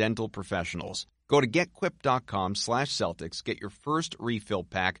 20,000 dental professionals. Go to getquip.com/Celtics. Get your first refill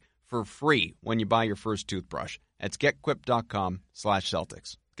pack for free when you buy your first toothbrush. That's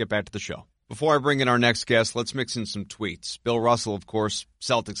getquip.com/Celtics. Get back to the show. Before I bring in our next guest, let's mix in some tweets. Bill Russell, of course,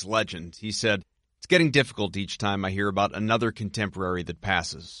 Celtics legend. He said, "It's getting difficult each time I hear about another contemporary that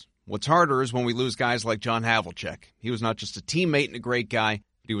passes. What's harder is when we lose guys like John Havlicek. He was not just a teammate and a great guy,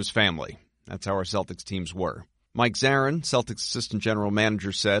 but he was family. That's how our Celtics teams were." Mike Zarin, Celtics assistant general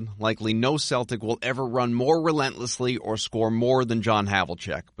manager, said, "Likely no Celtic will ever run more relentlessly or score more than John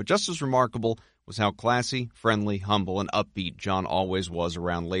Havlicek. But just as remarkable was how classy, friendly, humble, and upbeat John always was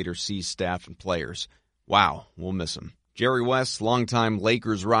around later C's staff and players. Wow, we'll miss him." Jerry West, longtime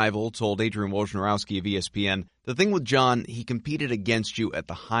Lakers rival, told Adrian Wojnarowski of ESPN, "The thing with John, he competed against you at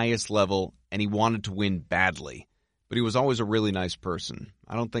the highest level, and he wanted to win badly. But he was always a really nice person.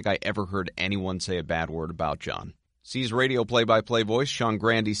 I don't think I ever heard anyone say a bad word about John." C's radio play-by-play voice, Sean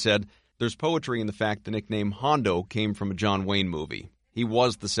Grande, said, "There's poetry in the fact the nickname Hondo came from a John Wayne movie. He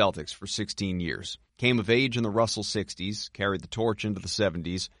was the Celtics for 16 years. Came of age in the Russell 60s, carried the torch into the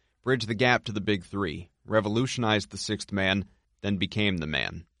 70s, bridged the gap to the Big Three, revolutionized the sixth man, then became the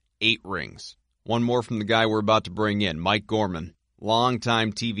man. 8 rings. One more from the guy we're about to bring in, Mike Gorman,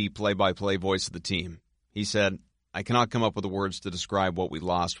 longtime TV play-by-play voice of the team. He said, I cannot come up with the words to describe what we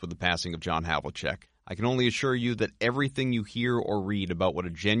lost with the passing of John Havlicek. I can only assure you that everything you hear or read about what a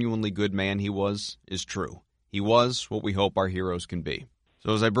genuinely good man he was is true. He was what we hope our heroes can be."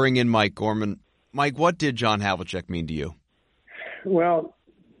 So as I bring in Mike Gorman, Mike, what did John Havlicek mean to you? Well,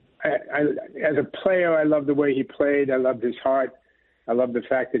 I, as a player, I loved the way he played. I loved his heart. I loved the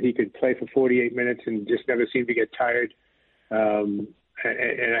fact that he could play for 48 minutes and just never seemed to get tired. And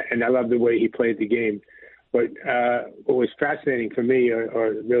I loved the way he played the game. But what was fascinating for me,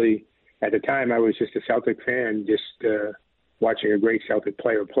 or really at the time, I was just a Celtic fan, just watching a great Celtic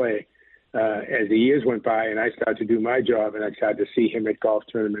player play. As the years went by and I started to do my job and I started to see him at golf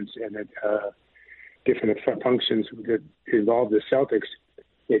tournaments and at different functions that involved the Celtics,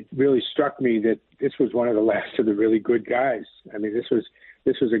 it really struck me that this was one of the last of the really good guys. I mean, this was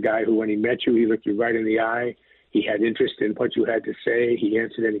a guy who, when he met you, he looked you right in the eye. He had interest in what you had to say. He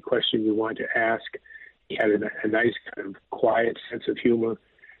answered any question you wanted to ask. He had a nice kind of quiet sense of humor,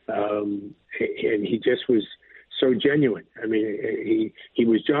 and he just was so genuine. I mean, he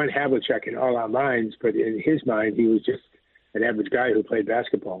was John Havlicek in all our minds, but in his mind, he was just an average guy who played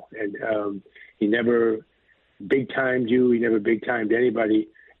basketball. And he never big-timed you. He never big-timed anybody.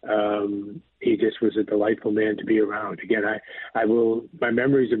 He just was a delightful man to be around. Again, my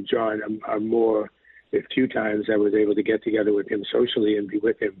memories of John are more the few times I was able to get together with him socially and be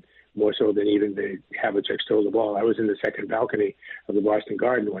with him, more so than even the Havlicek stole the ball. I was in the second balcony of the Boston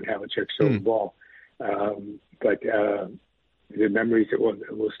Garden when Havlicek stole the ball. But the memories that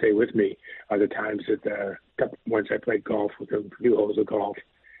will stay with me are the times that once I played golf with him, few holes of golf,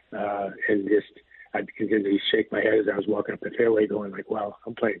 and just I'd continue to shake my head as I was walking up the fairway going like, wow,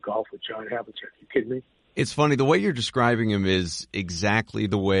 I'm playing golf with John Havlicek. You kidding me? It's funny, the way you're describing him is exactly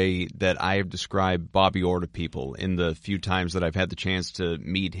the way that I have described Bobby Orr to people in the few times that I've had the chance to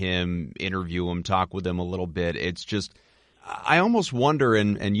meet him, interview him, talk with him a little bit. It's just, I almost wonder,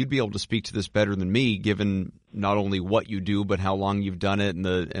 and you'd be able to speak to this better than me, given not only what you do, but how long you've done it and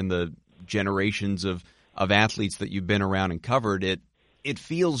the generations of athletes that you've been around and covered. It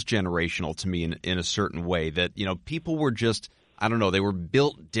feels generational to me in a certain way that, you know, people were just, I don't know, they were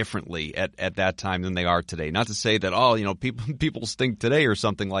built differently at that time than they are today. Not to say that, oh, you know, people stink today or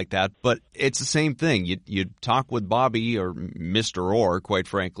something like that, but it's the same thing. You talk with Bobby or Mr. Orr, quite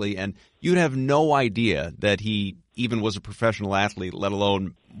frankly, and you'd have no idea that he even was a professional athlete, let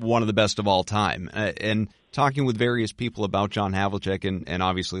alone one of the best of all time. And talking with various people about John Havlicek and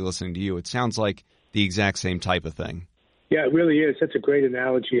obviously listening to you, it sounds like the exact same type of thing. Yeah, it really is. That's a great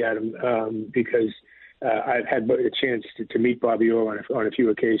analogy, Adam, because I've had a chance to meet Bobby Orr on a few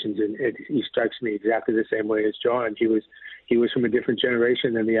occasions, and he strikes me exactly the same way as John. He was from a different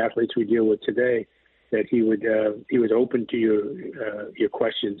generation than the athletes we deal with today. That he was open to your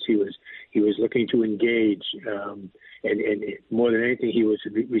questions. He was looking to engage, and more than anything, he was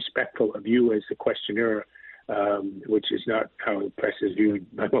respectful of you as the questioner, which is not how the press is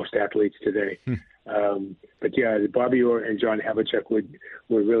viewed by most athletes today. But yeah, Bobby Orr and John Havlicek were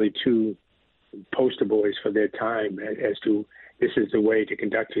really two poster boys for their time as to this is the way to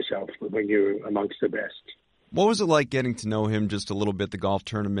conduct yourself when you're amongst the best. What was it like getting to know him just a little bit, the golf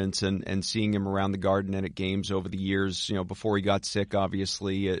tournaments, and seeing him around the Garden and at games over the years? Before he got sick,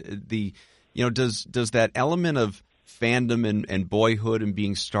 obviously. Does that element of fandom and boyhood and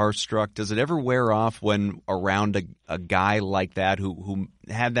being starstruck, does it ever wear off when around a guy like that who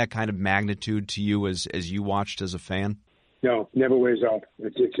had that kind of magnitude to you as you watched as a fan? No, never wears off.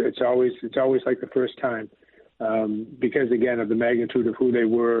 It's always like the first time, because again of the magnitude of who they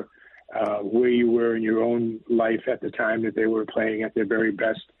were. Where you were in your own life at the time that they were playing at their very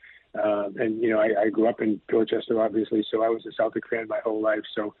best. I grew up in Dorchester, obviously, so I was a Celtic fan my whole life.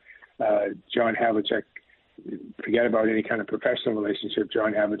 So John Havlicek, forget about any kind of professional relationship,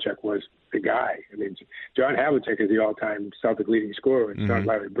 John Havlicek was the guy. I mean, John Havlicek is the all-time Celtic leading scorer. It's not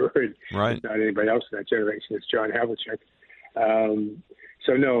Larry Bird. Right. It's not anybody else in that generation. It's John Havlicek. That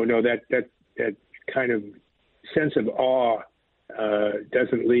kind of sense of awe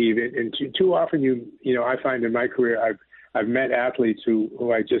doesn't leave. And too often, I find in my career, I've met athletes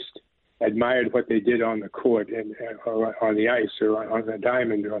who I just admired what they did on the court or on the ice or on the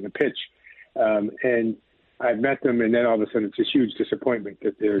diamond or on the pitch. And I've met them, and then all of a sudden it's a huge disappointment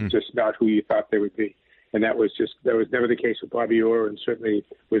that they're just not who you thought they would be. And that was never the case with Bobby Orr, and certainly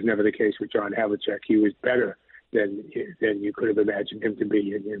was never the case with John Havlicek. He was better than you could have imagined him to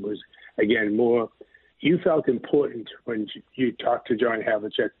be, and it was, again, more. You felt important when you talked to John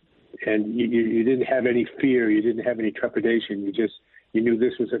Havlicek, and you didn't have any fear, you didn't have any trepidation. You knew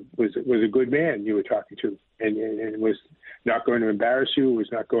this was a good man you were talking to, and was not going to embarrass you,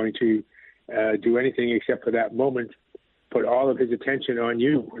 was not going to do anything except for that moment, put all of his attention on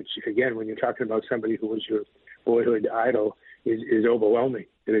you. Which again, when you're talking about somebody who was your boyhood idol, is overwhelming.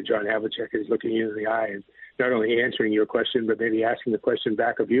 That John Havlicek is looking you in the eye and not only answering your question, but maybe asking the question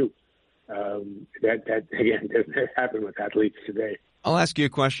back of you. That again doesn't happen with athletes today. I'll ask you a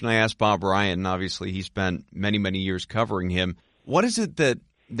question I asked Bob Ryan, and obviously he spent many, many years covering him. What is it that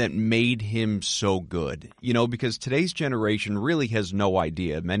made him so good? Because today's generation really has no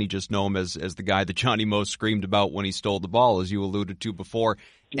idea. Many just know him as the guy that Johnny Most screamed about when he stole the ball, as you alluded to before.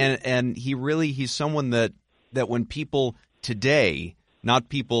 And he's someone that when people today, not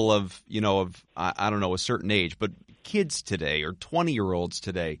people of I don't know, a certain age, but kids today or 20-year-olds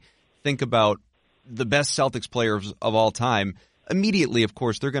today, think about the best Celtics players of all time, immediately, of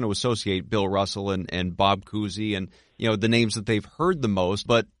course, they're going to associate Bill Russell and Bob Cousy and, the names that they've heard the most.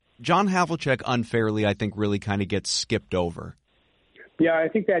 But John Havlicek, unfairly, I think, really kind of gets skipped over. Yeah, I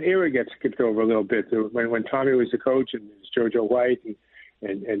think that era gets skipped over a little bit. When Tommy was the coach and it was JoJo White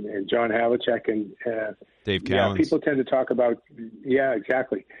and John Havlicek and Dave Cowens. Yeah, people tend to talk about,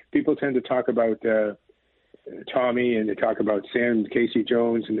 exactly. People tend to talk about Tommy, and they talk about Sam Casey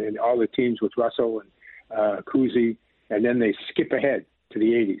Jones and all the teams with Russell and Cousy, and then they skip ahead to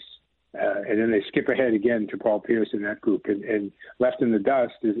the 80s. And then they skip ahead again to Paul Pierce in that group. And left in the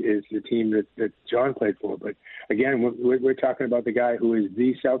dust is the team that John played for. But again, we're talking about the guy who is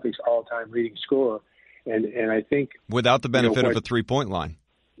the Celtics all-time leading scorer. And I think... Without the benefit of a three-point line.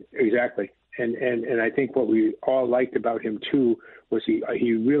 Exactly. And I think what we all liked about him, too, was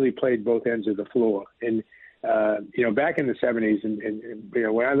he really played both ends of the floor. And back in the 70s, and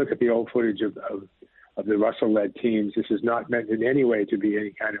when I look at the old footage of the Russell-led teams, this is not meant in any way to be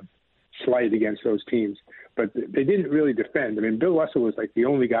any kind of slight against those teams, but they didn't really defend. I mean, Bill Russell was like the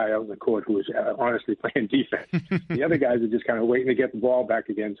only guy out on the court who was honestly playing defense. The other guys are just kind of waiting to get the ball back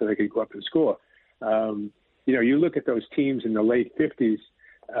again so they could go up and score. You look at those teams in the late 50s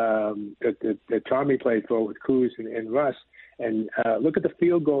that Tommy played for with Kuz and Russ, and look at the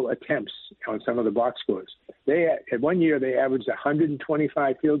field goal attempts on some of the box scores. At 1 year, they averaged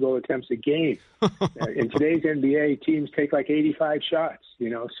 125 field goal attempts a game. In today's NBA, teams take like 85 shots,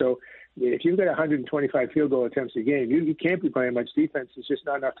 so if you've got 125 field goal attempts a game, you can't be playing much defense. There's just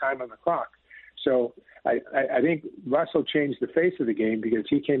not enough time on the clock. So I think Russell changed the face of the game because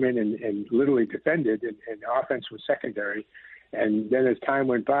he came in and literally defended, and offense was secondary. And then as time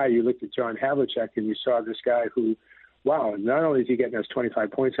went by, you looked at John Havlicek and you saw this guy who, wow, not only is he getting us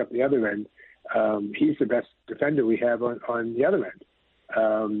 25 points up the other end, he's the best defender we have on the other end.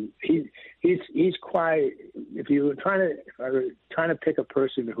 He's quite. If I were trying to pick a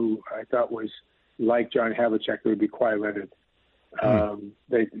person who I thought was like John Havlicek, it would be Kawhi Leonard.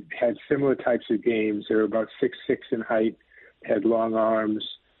 They had similar types of games. They were about 6'6" in height, had long arms.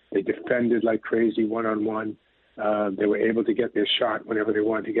 They defended like crazy one-on-one. They were able to get their shot whenever they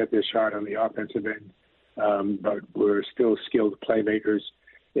wanted to get their shot on the offensive end, but were still skilled playmakers.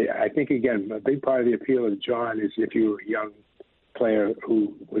 I think, again, a big part of the appeal of John is if you were a young player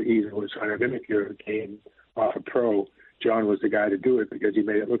who either was trying to mimic your game off a pro, John was the guy to do it because he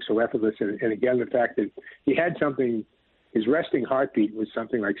made it look so effortless. And again, the fact that he had something, his resting heartbeat was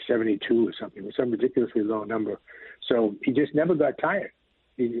something like 72 or something, was some ridiculously low number. So he just never got tired.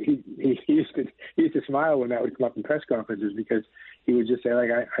 He used to smile when that would come up in press conferences because he would just say, like,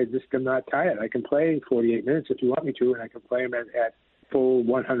 I just am not tired. I can play 48 minutes if you want me to, and I can play them at full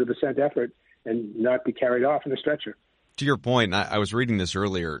 100% effort and not be carried off in a stretcher. To your point, I was reading this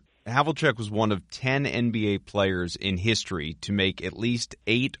earlier, Havlicek was one of 10 NBA players in history to make at least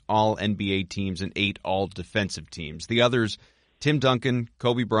 8 All-NBA teams and 8 All-Defensive teams. The others, Tim Duncan,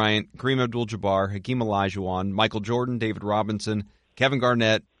 Kobe Bryant, Kareem Abdul-Jabbar, Hakeem Olajuwon, Michael Jordan, David Robinson, Kevin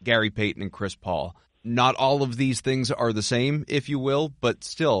Garnett, Gary Payton, and Chris Paul. Not all of these things are the same, if you will, but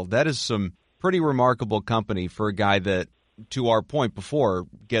still, that is some pretty remarkable company for a guy that, to our point before,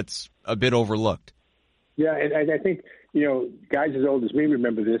 gets a bit overlooked. Yeah, and I think, guys as old as me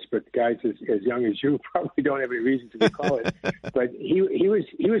remember this, but guys as young as you probably don't have any reason to recall it. But he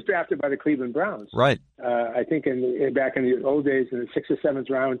was drafted by the Cleveland Browns, right? I think back in the old days in the 6th or 7th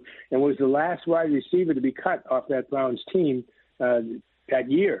round, and was the last wide receiver to be cut off that Browns team that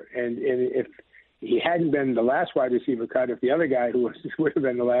year. And if he hadn't been the last wide receiver cut, if the other guy who would have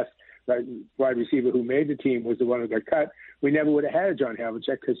been the last wide receiver who made the team was the one who got cut, we never would have had John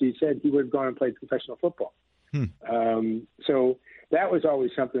Havlicek because he said he would have gone and played professional football. So that was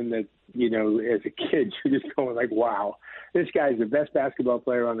always something that, as a kid, you're just going like, wow, this guy's the best basketball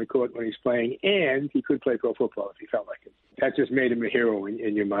player on the court when he's playing, and he could play pro football if he felt like it. That just made him a hero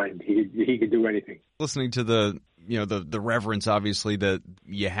in your mind. He could do anything. Listening to the reverence, obviously, that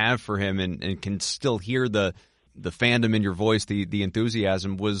you have for him and can still hear the fandom in your voice, the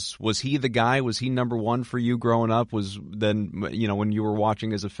enthusiasm. Was he the guy? Was he number one for you growing up? Was then, when you were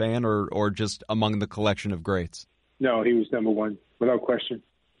watching as a fan, or just among the collection of greats? No, he was number one, without question.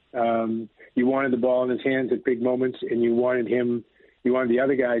 You wanted the ball in his hands at big moments, and you wanted the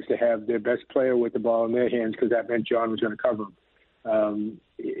other guys to have their best player with the ball in their hands because that meant John was going to cover him.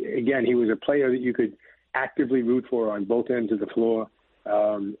 Again, he was a player that you could actively root for on both ends of the floor.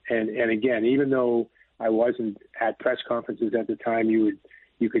 And again, even though I wasn't at press conferences at the time,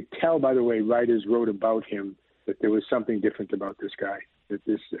 you could tell by the way writers wrote about him that there was something different about this guy.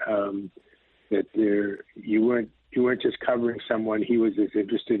 You weren't just covering someone. He was as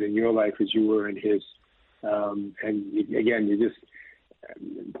interested in your life as you were in his. And again, you just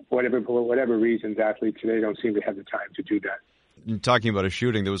for whatever reasons, athletes today don't seem to have the time to do that. Talking about a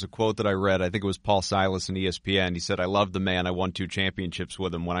shooting, there was a quote that I read. I think it was Paul Silas in ESPN. He said, "I love the man. I won 2 championships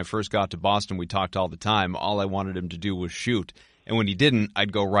with him. When I first got to Boston, we talked all the time. All I wanted him to do was shoot. And when he didn't,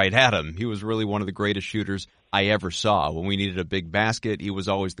 I'd go right at him. He was really one of the greatest shooters I ever saw. When we needed a big basket, he was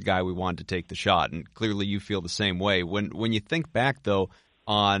always the guy we wanted to take the shot." And clearly you feel the same way. When you think back, though,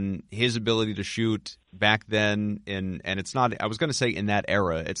 on his ability to shoot back then, and it's not, I was going to say in that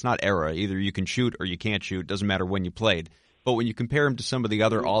era, it's not era. Either you can shoot or you can't shoot. Doesn't matter when you played. But when you compare him to some of the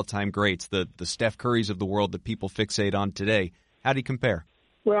other all-time greats, the Steph Currys of the world that people fixate on today, how do you compare?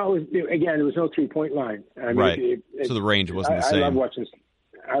 Well, again, there was no three-point line. I mean, right. So the range wasn't the same. I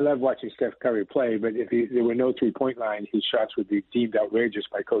love watching Steph Curry play, but if there were no three-point line, his shots would be deemed outrageous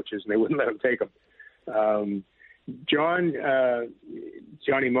by coaches, and they wouldn't let him take them. Johnny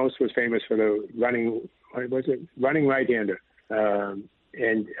Most was famous for the running right-hander.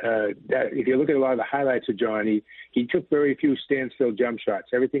 That, if you look at a lot of the highlights of John, he took very few standstill jump shots.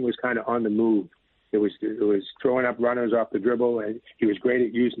 Everything was kind of on the move. It was throwing up runners off the dribble, and he was great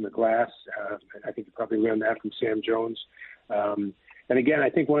at using the glass. I think you probably learned that from Sam Jones. And again, I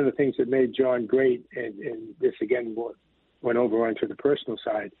think one of the things that made John great, and this again went over onto the personal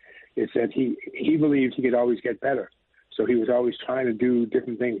side, is that he believed he could always get better. So he was always trying to do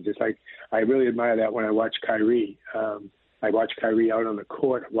different things. It's like, I really admire that when I watch Kyrie. I watch Kyrie out on the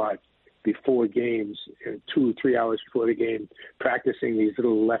court a lot before games, 2 or 3 hours before the game, practicing these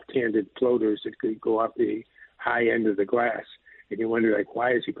little left-handed floaters that could go off the high end of the glass. And you wonder, like,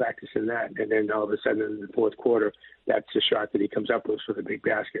 why is he practicing that? And then all of a sudden in the fourth quarter, that's the shot that he comes up with for the big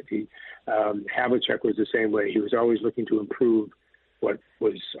basket. Havlicek was the same way. He was always looking to improve what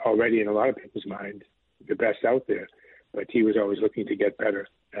was already in a lot of people's mind the best out there, but he was always looking to get better.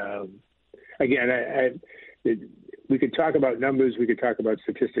 We could talk about numbers, we could talk about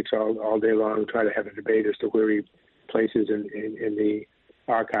statistics all day long, try to have a debate as to where he places in the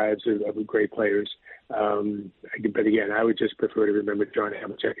archives of great players. But again, I would just prefer to remember John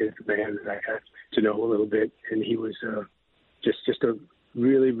Havlicek as the man that I had to know a little bit, and he was just a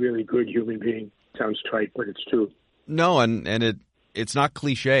really, really good human being. Sounds trite, but it's true. No, and it's not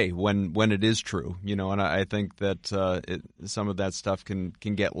cliche when it is true, and I think that some of that stuff can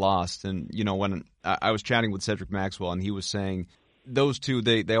get lost. And, when I was chatting with Cedric Maxwell, and he was saying those two,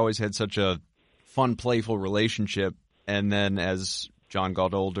 they always had such a fun, playful relationship. And then as John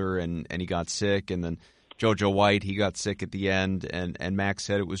got older and he got sick, and then JoJo White, he got sick at the end, and Max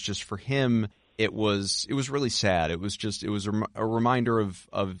said it was just for him, it was really sad. It was a reminder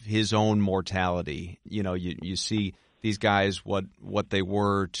of his own mortality. You see these guys, what they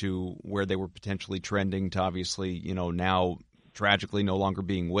were to where they were potentially trending to, obviously, now tragically no longer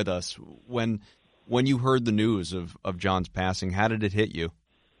being with us. When you heard the news of John's passing, how did it hit you?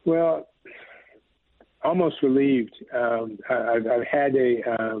 Well, almost relieved. I've had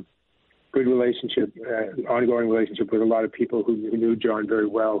a good relationship, ongoing relationship with a lot of people who knew John very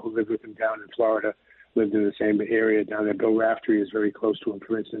well, who lived with him down in Florida, lived in the same area down there. Bill Raftery is very close to him,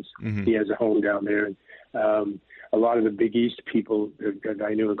 for instance. Mm-hmm. He has a home down there. And, a lot of the Big East people that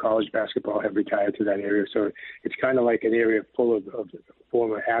I knew in college basketball have retired to that area. So it's kind of like an area full of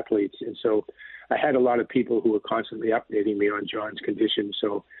former athletes. And so I had a lot of people who were constantly updating me on John's condition.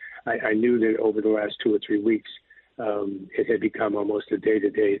 So I knew that over the last 2 or 3 weeks, it had become almost a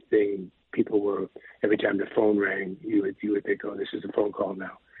day-to-day thing. People were, every time the phone rang, you would think, oh, this is a phone call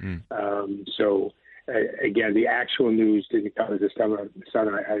now. Again, the actual news didn't come as a son.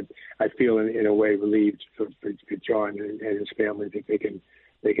 I feel in a way relieved for John and his family that they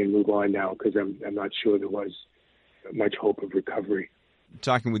can move on now, because I'm not sure there was much hope of recovery.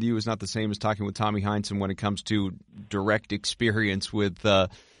 Talking with you is not the same as talking with Tommy Heinsohn when it comes to direct experience with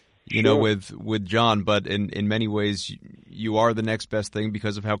with John, but in many ways you are the next best thing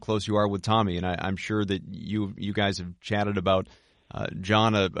because of how close you are with Tommy, and I'm sure that you guys have chatted about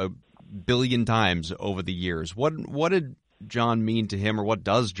John a billion times over the years. What did John mean to him, or what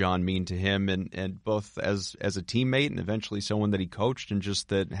does John mean to him, and both as a teammate and eventually someone that he coached, and just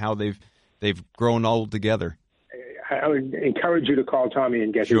that how they've grown old together? I would encourage you to call Tommy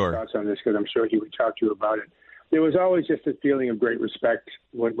and get his thoughts on this, because I'm sure he would talk to you about it. There was always just a feeling of great respect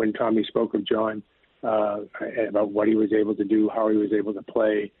when Tommy spoke of John, about what he was able to do, how he was able to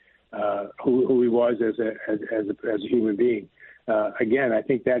play, who he was as a human being. Again, I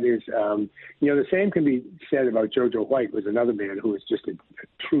think that is, the same can be said about JoJo White, was another man who was just a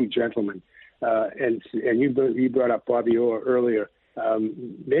true gentleman. And you brought up Bobby Orr earlier.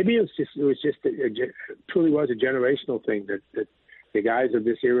 Maybe it truly was a generational thing that the guys of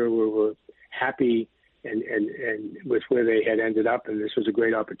this era were happy and with where they had ended up, and this was a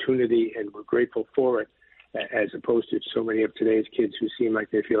great opportunity, and we're grateful for it, as opposed to so many of today's kids who seem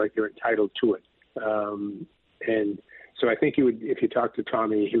like they feel like they're entitled to it. And so I think if you talk to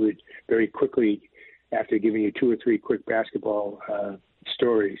Tommy, he would very quickly, after giving you 2 or 3 quick basketball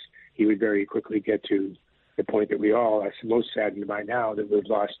stories, he would very quickly get to the point that we all are most saddened by now, that we've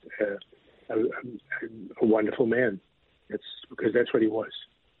lost a wonderful man. Because that's what he was.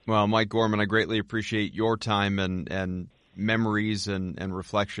 Well, Mike Gorman, I greatly appreciate your time and memories and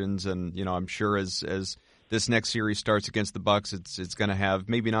reflections, and I'm sure as this next series starts against the Bucks, it's going to have,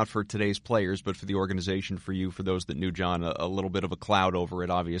 maybe not for today's players, but for the organization, for you, for those that knew John, a little bit of a cloud over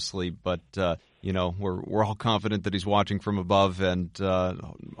it, obviously. But we're all confident that he's watching from above, and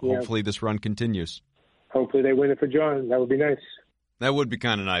hopefully this run continues. Hopefully they win it for John. That would be nice. That would be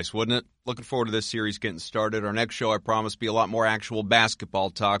kind of nice, wouldn't it? Looking forward to this series getting started. Our next show, I promise, be a lot more actual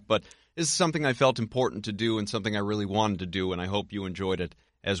basketball talk, but this is something I felt important to do and something I really wanted to do, and I hope you enjoyed it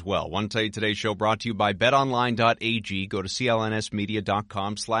as well. Want to tell you today's show brought to you by betonline.ag. Go to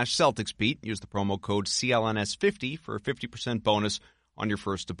clnsmedia.com/CelticsBeat. Use the promo code CLNS50 for a 50% bonus on your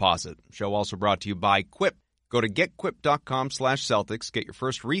first deposit. Show also brought to you by Quip. Go to getquip.com/Celtics. Get your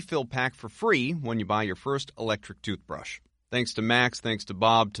first refill pack for free when you buy your first electric toothbrush. Thanks to Max, thanks to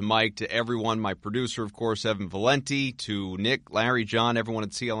Bob, to Mike, to everyone, my producer, of course, Evan Valenti, to Nick, Larry, John, everyone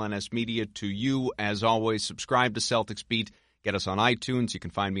at CLNS Media, to you, as always, subscribe to Celtics Beat. Get us on iTunes. You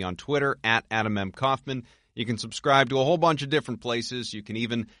can find me on Twitter, at Adam M. Kaufman. You can subscribe to a whole bunch of different places. You can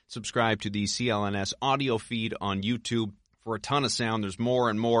even subscribe to the CLNS audio feed on YouTube for a ton of sound. There's more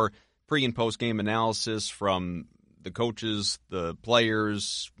and more pre- and post-game analysis from the coaches, the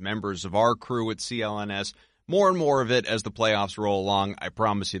players, members of our crew at CLNS. More and more of it as the playoffs roll along. I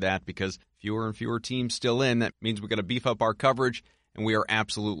promise you that, because fewer and fewer teams still in. That means we've got to beef up our coverage, and we are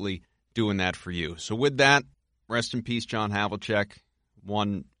absolutely doing that for you. So with that, rest in peace, John Havlicek.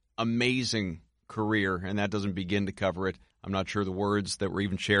 One amazing career, and that doesn't begin to cover it. I'm not sure the words that were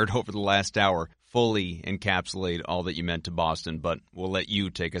even shared over the last hour fully encapsulate all that you meant to Boston, but we'll let you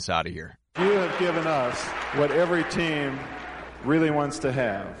take us out of here. You have given us what every team really wants to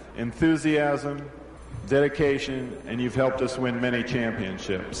have: enthusiasm, dedication, and you've helped us win many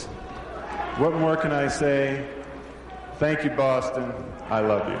championships. What more can I say? Thank you, Boston. I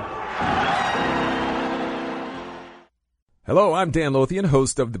love you. Hello, I'm Dan Lothian,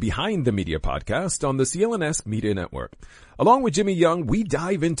 host of the Behind the Media podcast on the CLNS Media Network. Along with Jimmy Young, we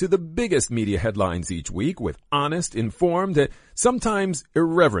dive into the biggest media headlines each week with honest, informed, and sometimes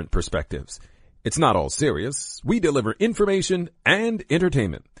irreverent perspectives. It's not all serious. We deliver information and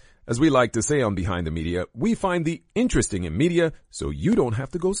entertainment. As we like to say on Behind the Media, we find the interesting in media so you don't have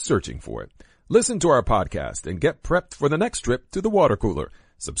to go searching for it. Listen to our podcast and get prepped for the next trip to the water cooler.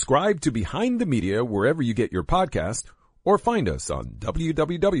 Subscribe to Behind the Media wherever you get your podcast, or find us on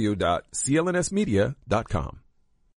www.clnsmedia.com.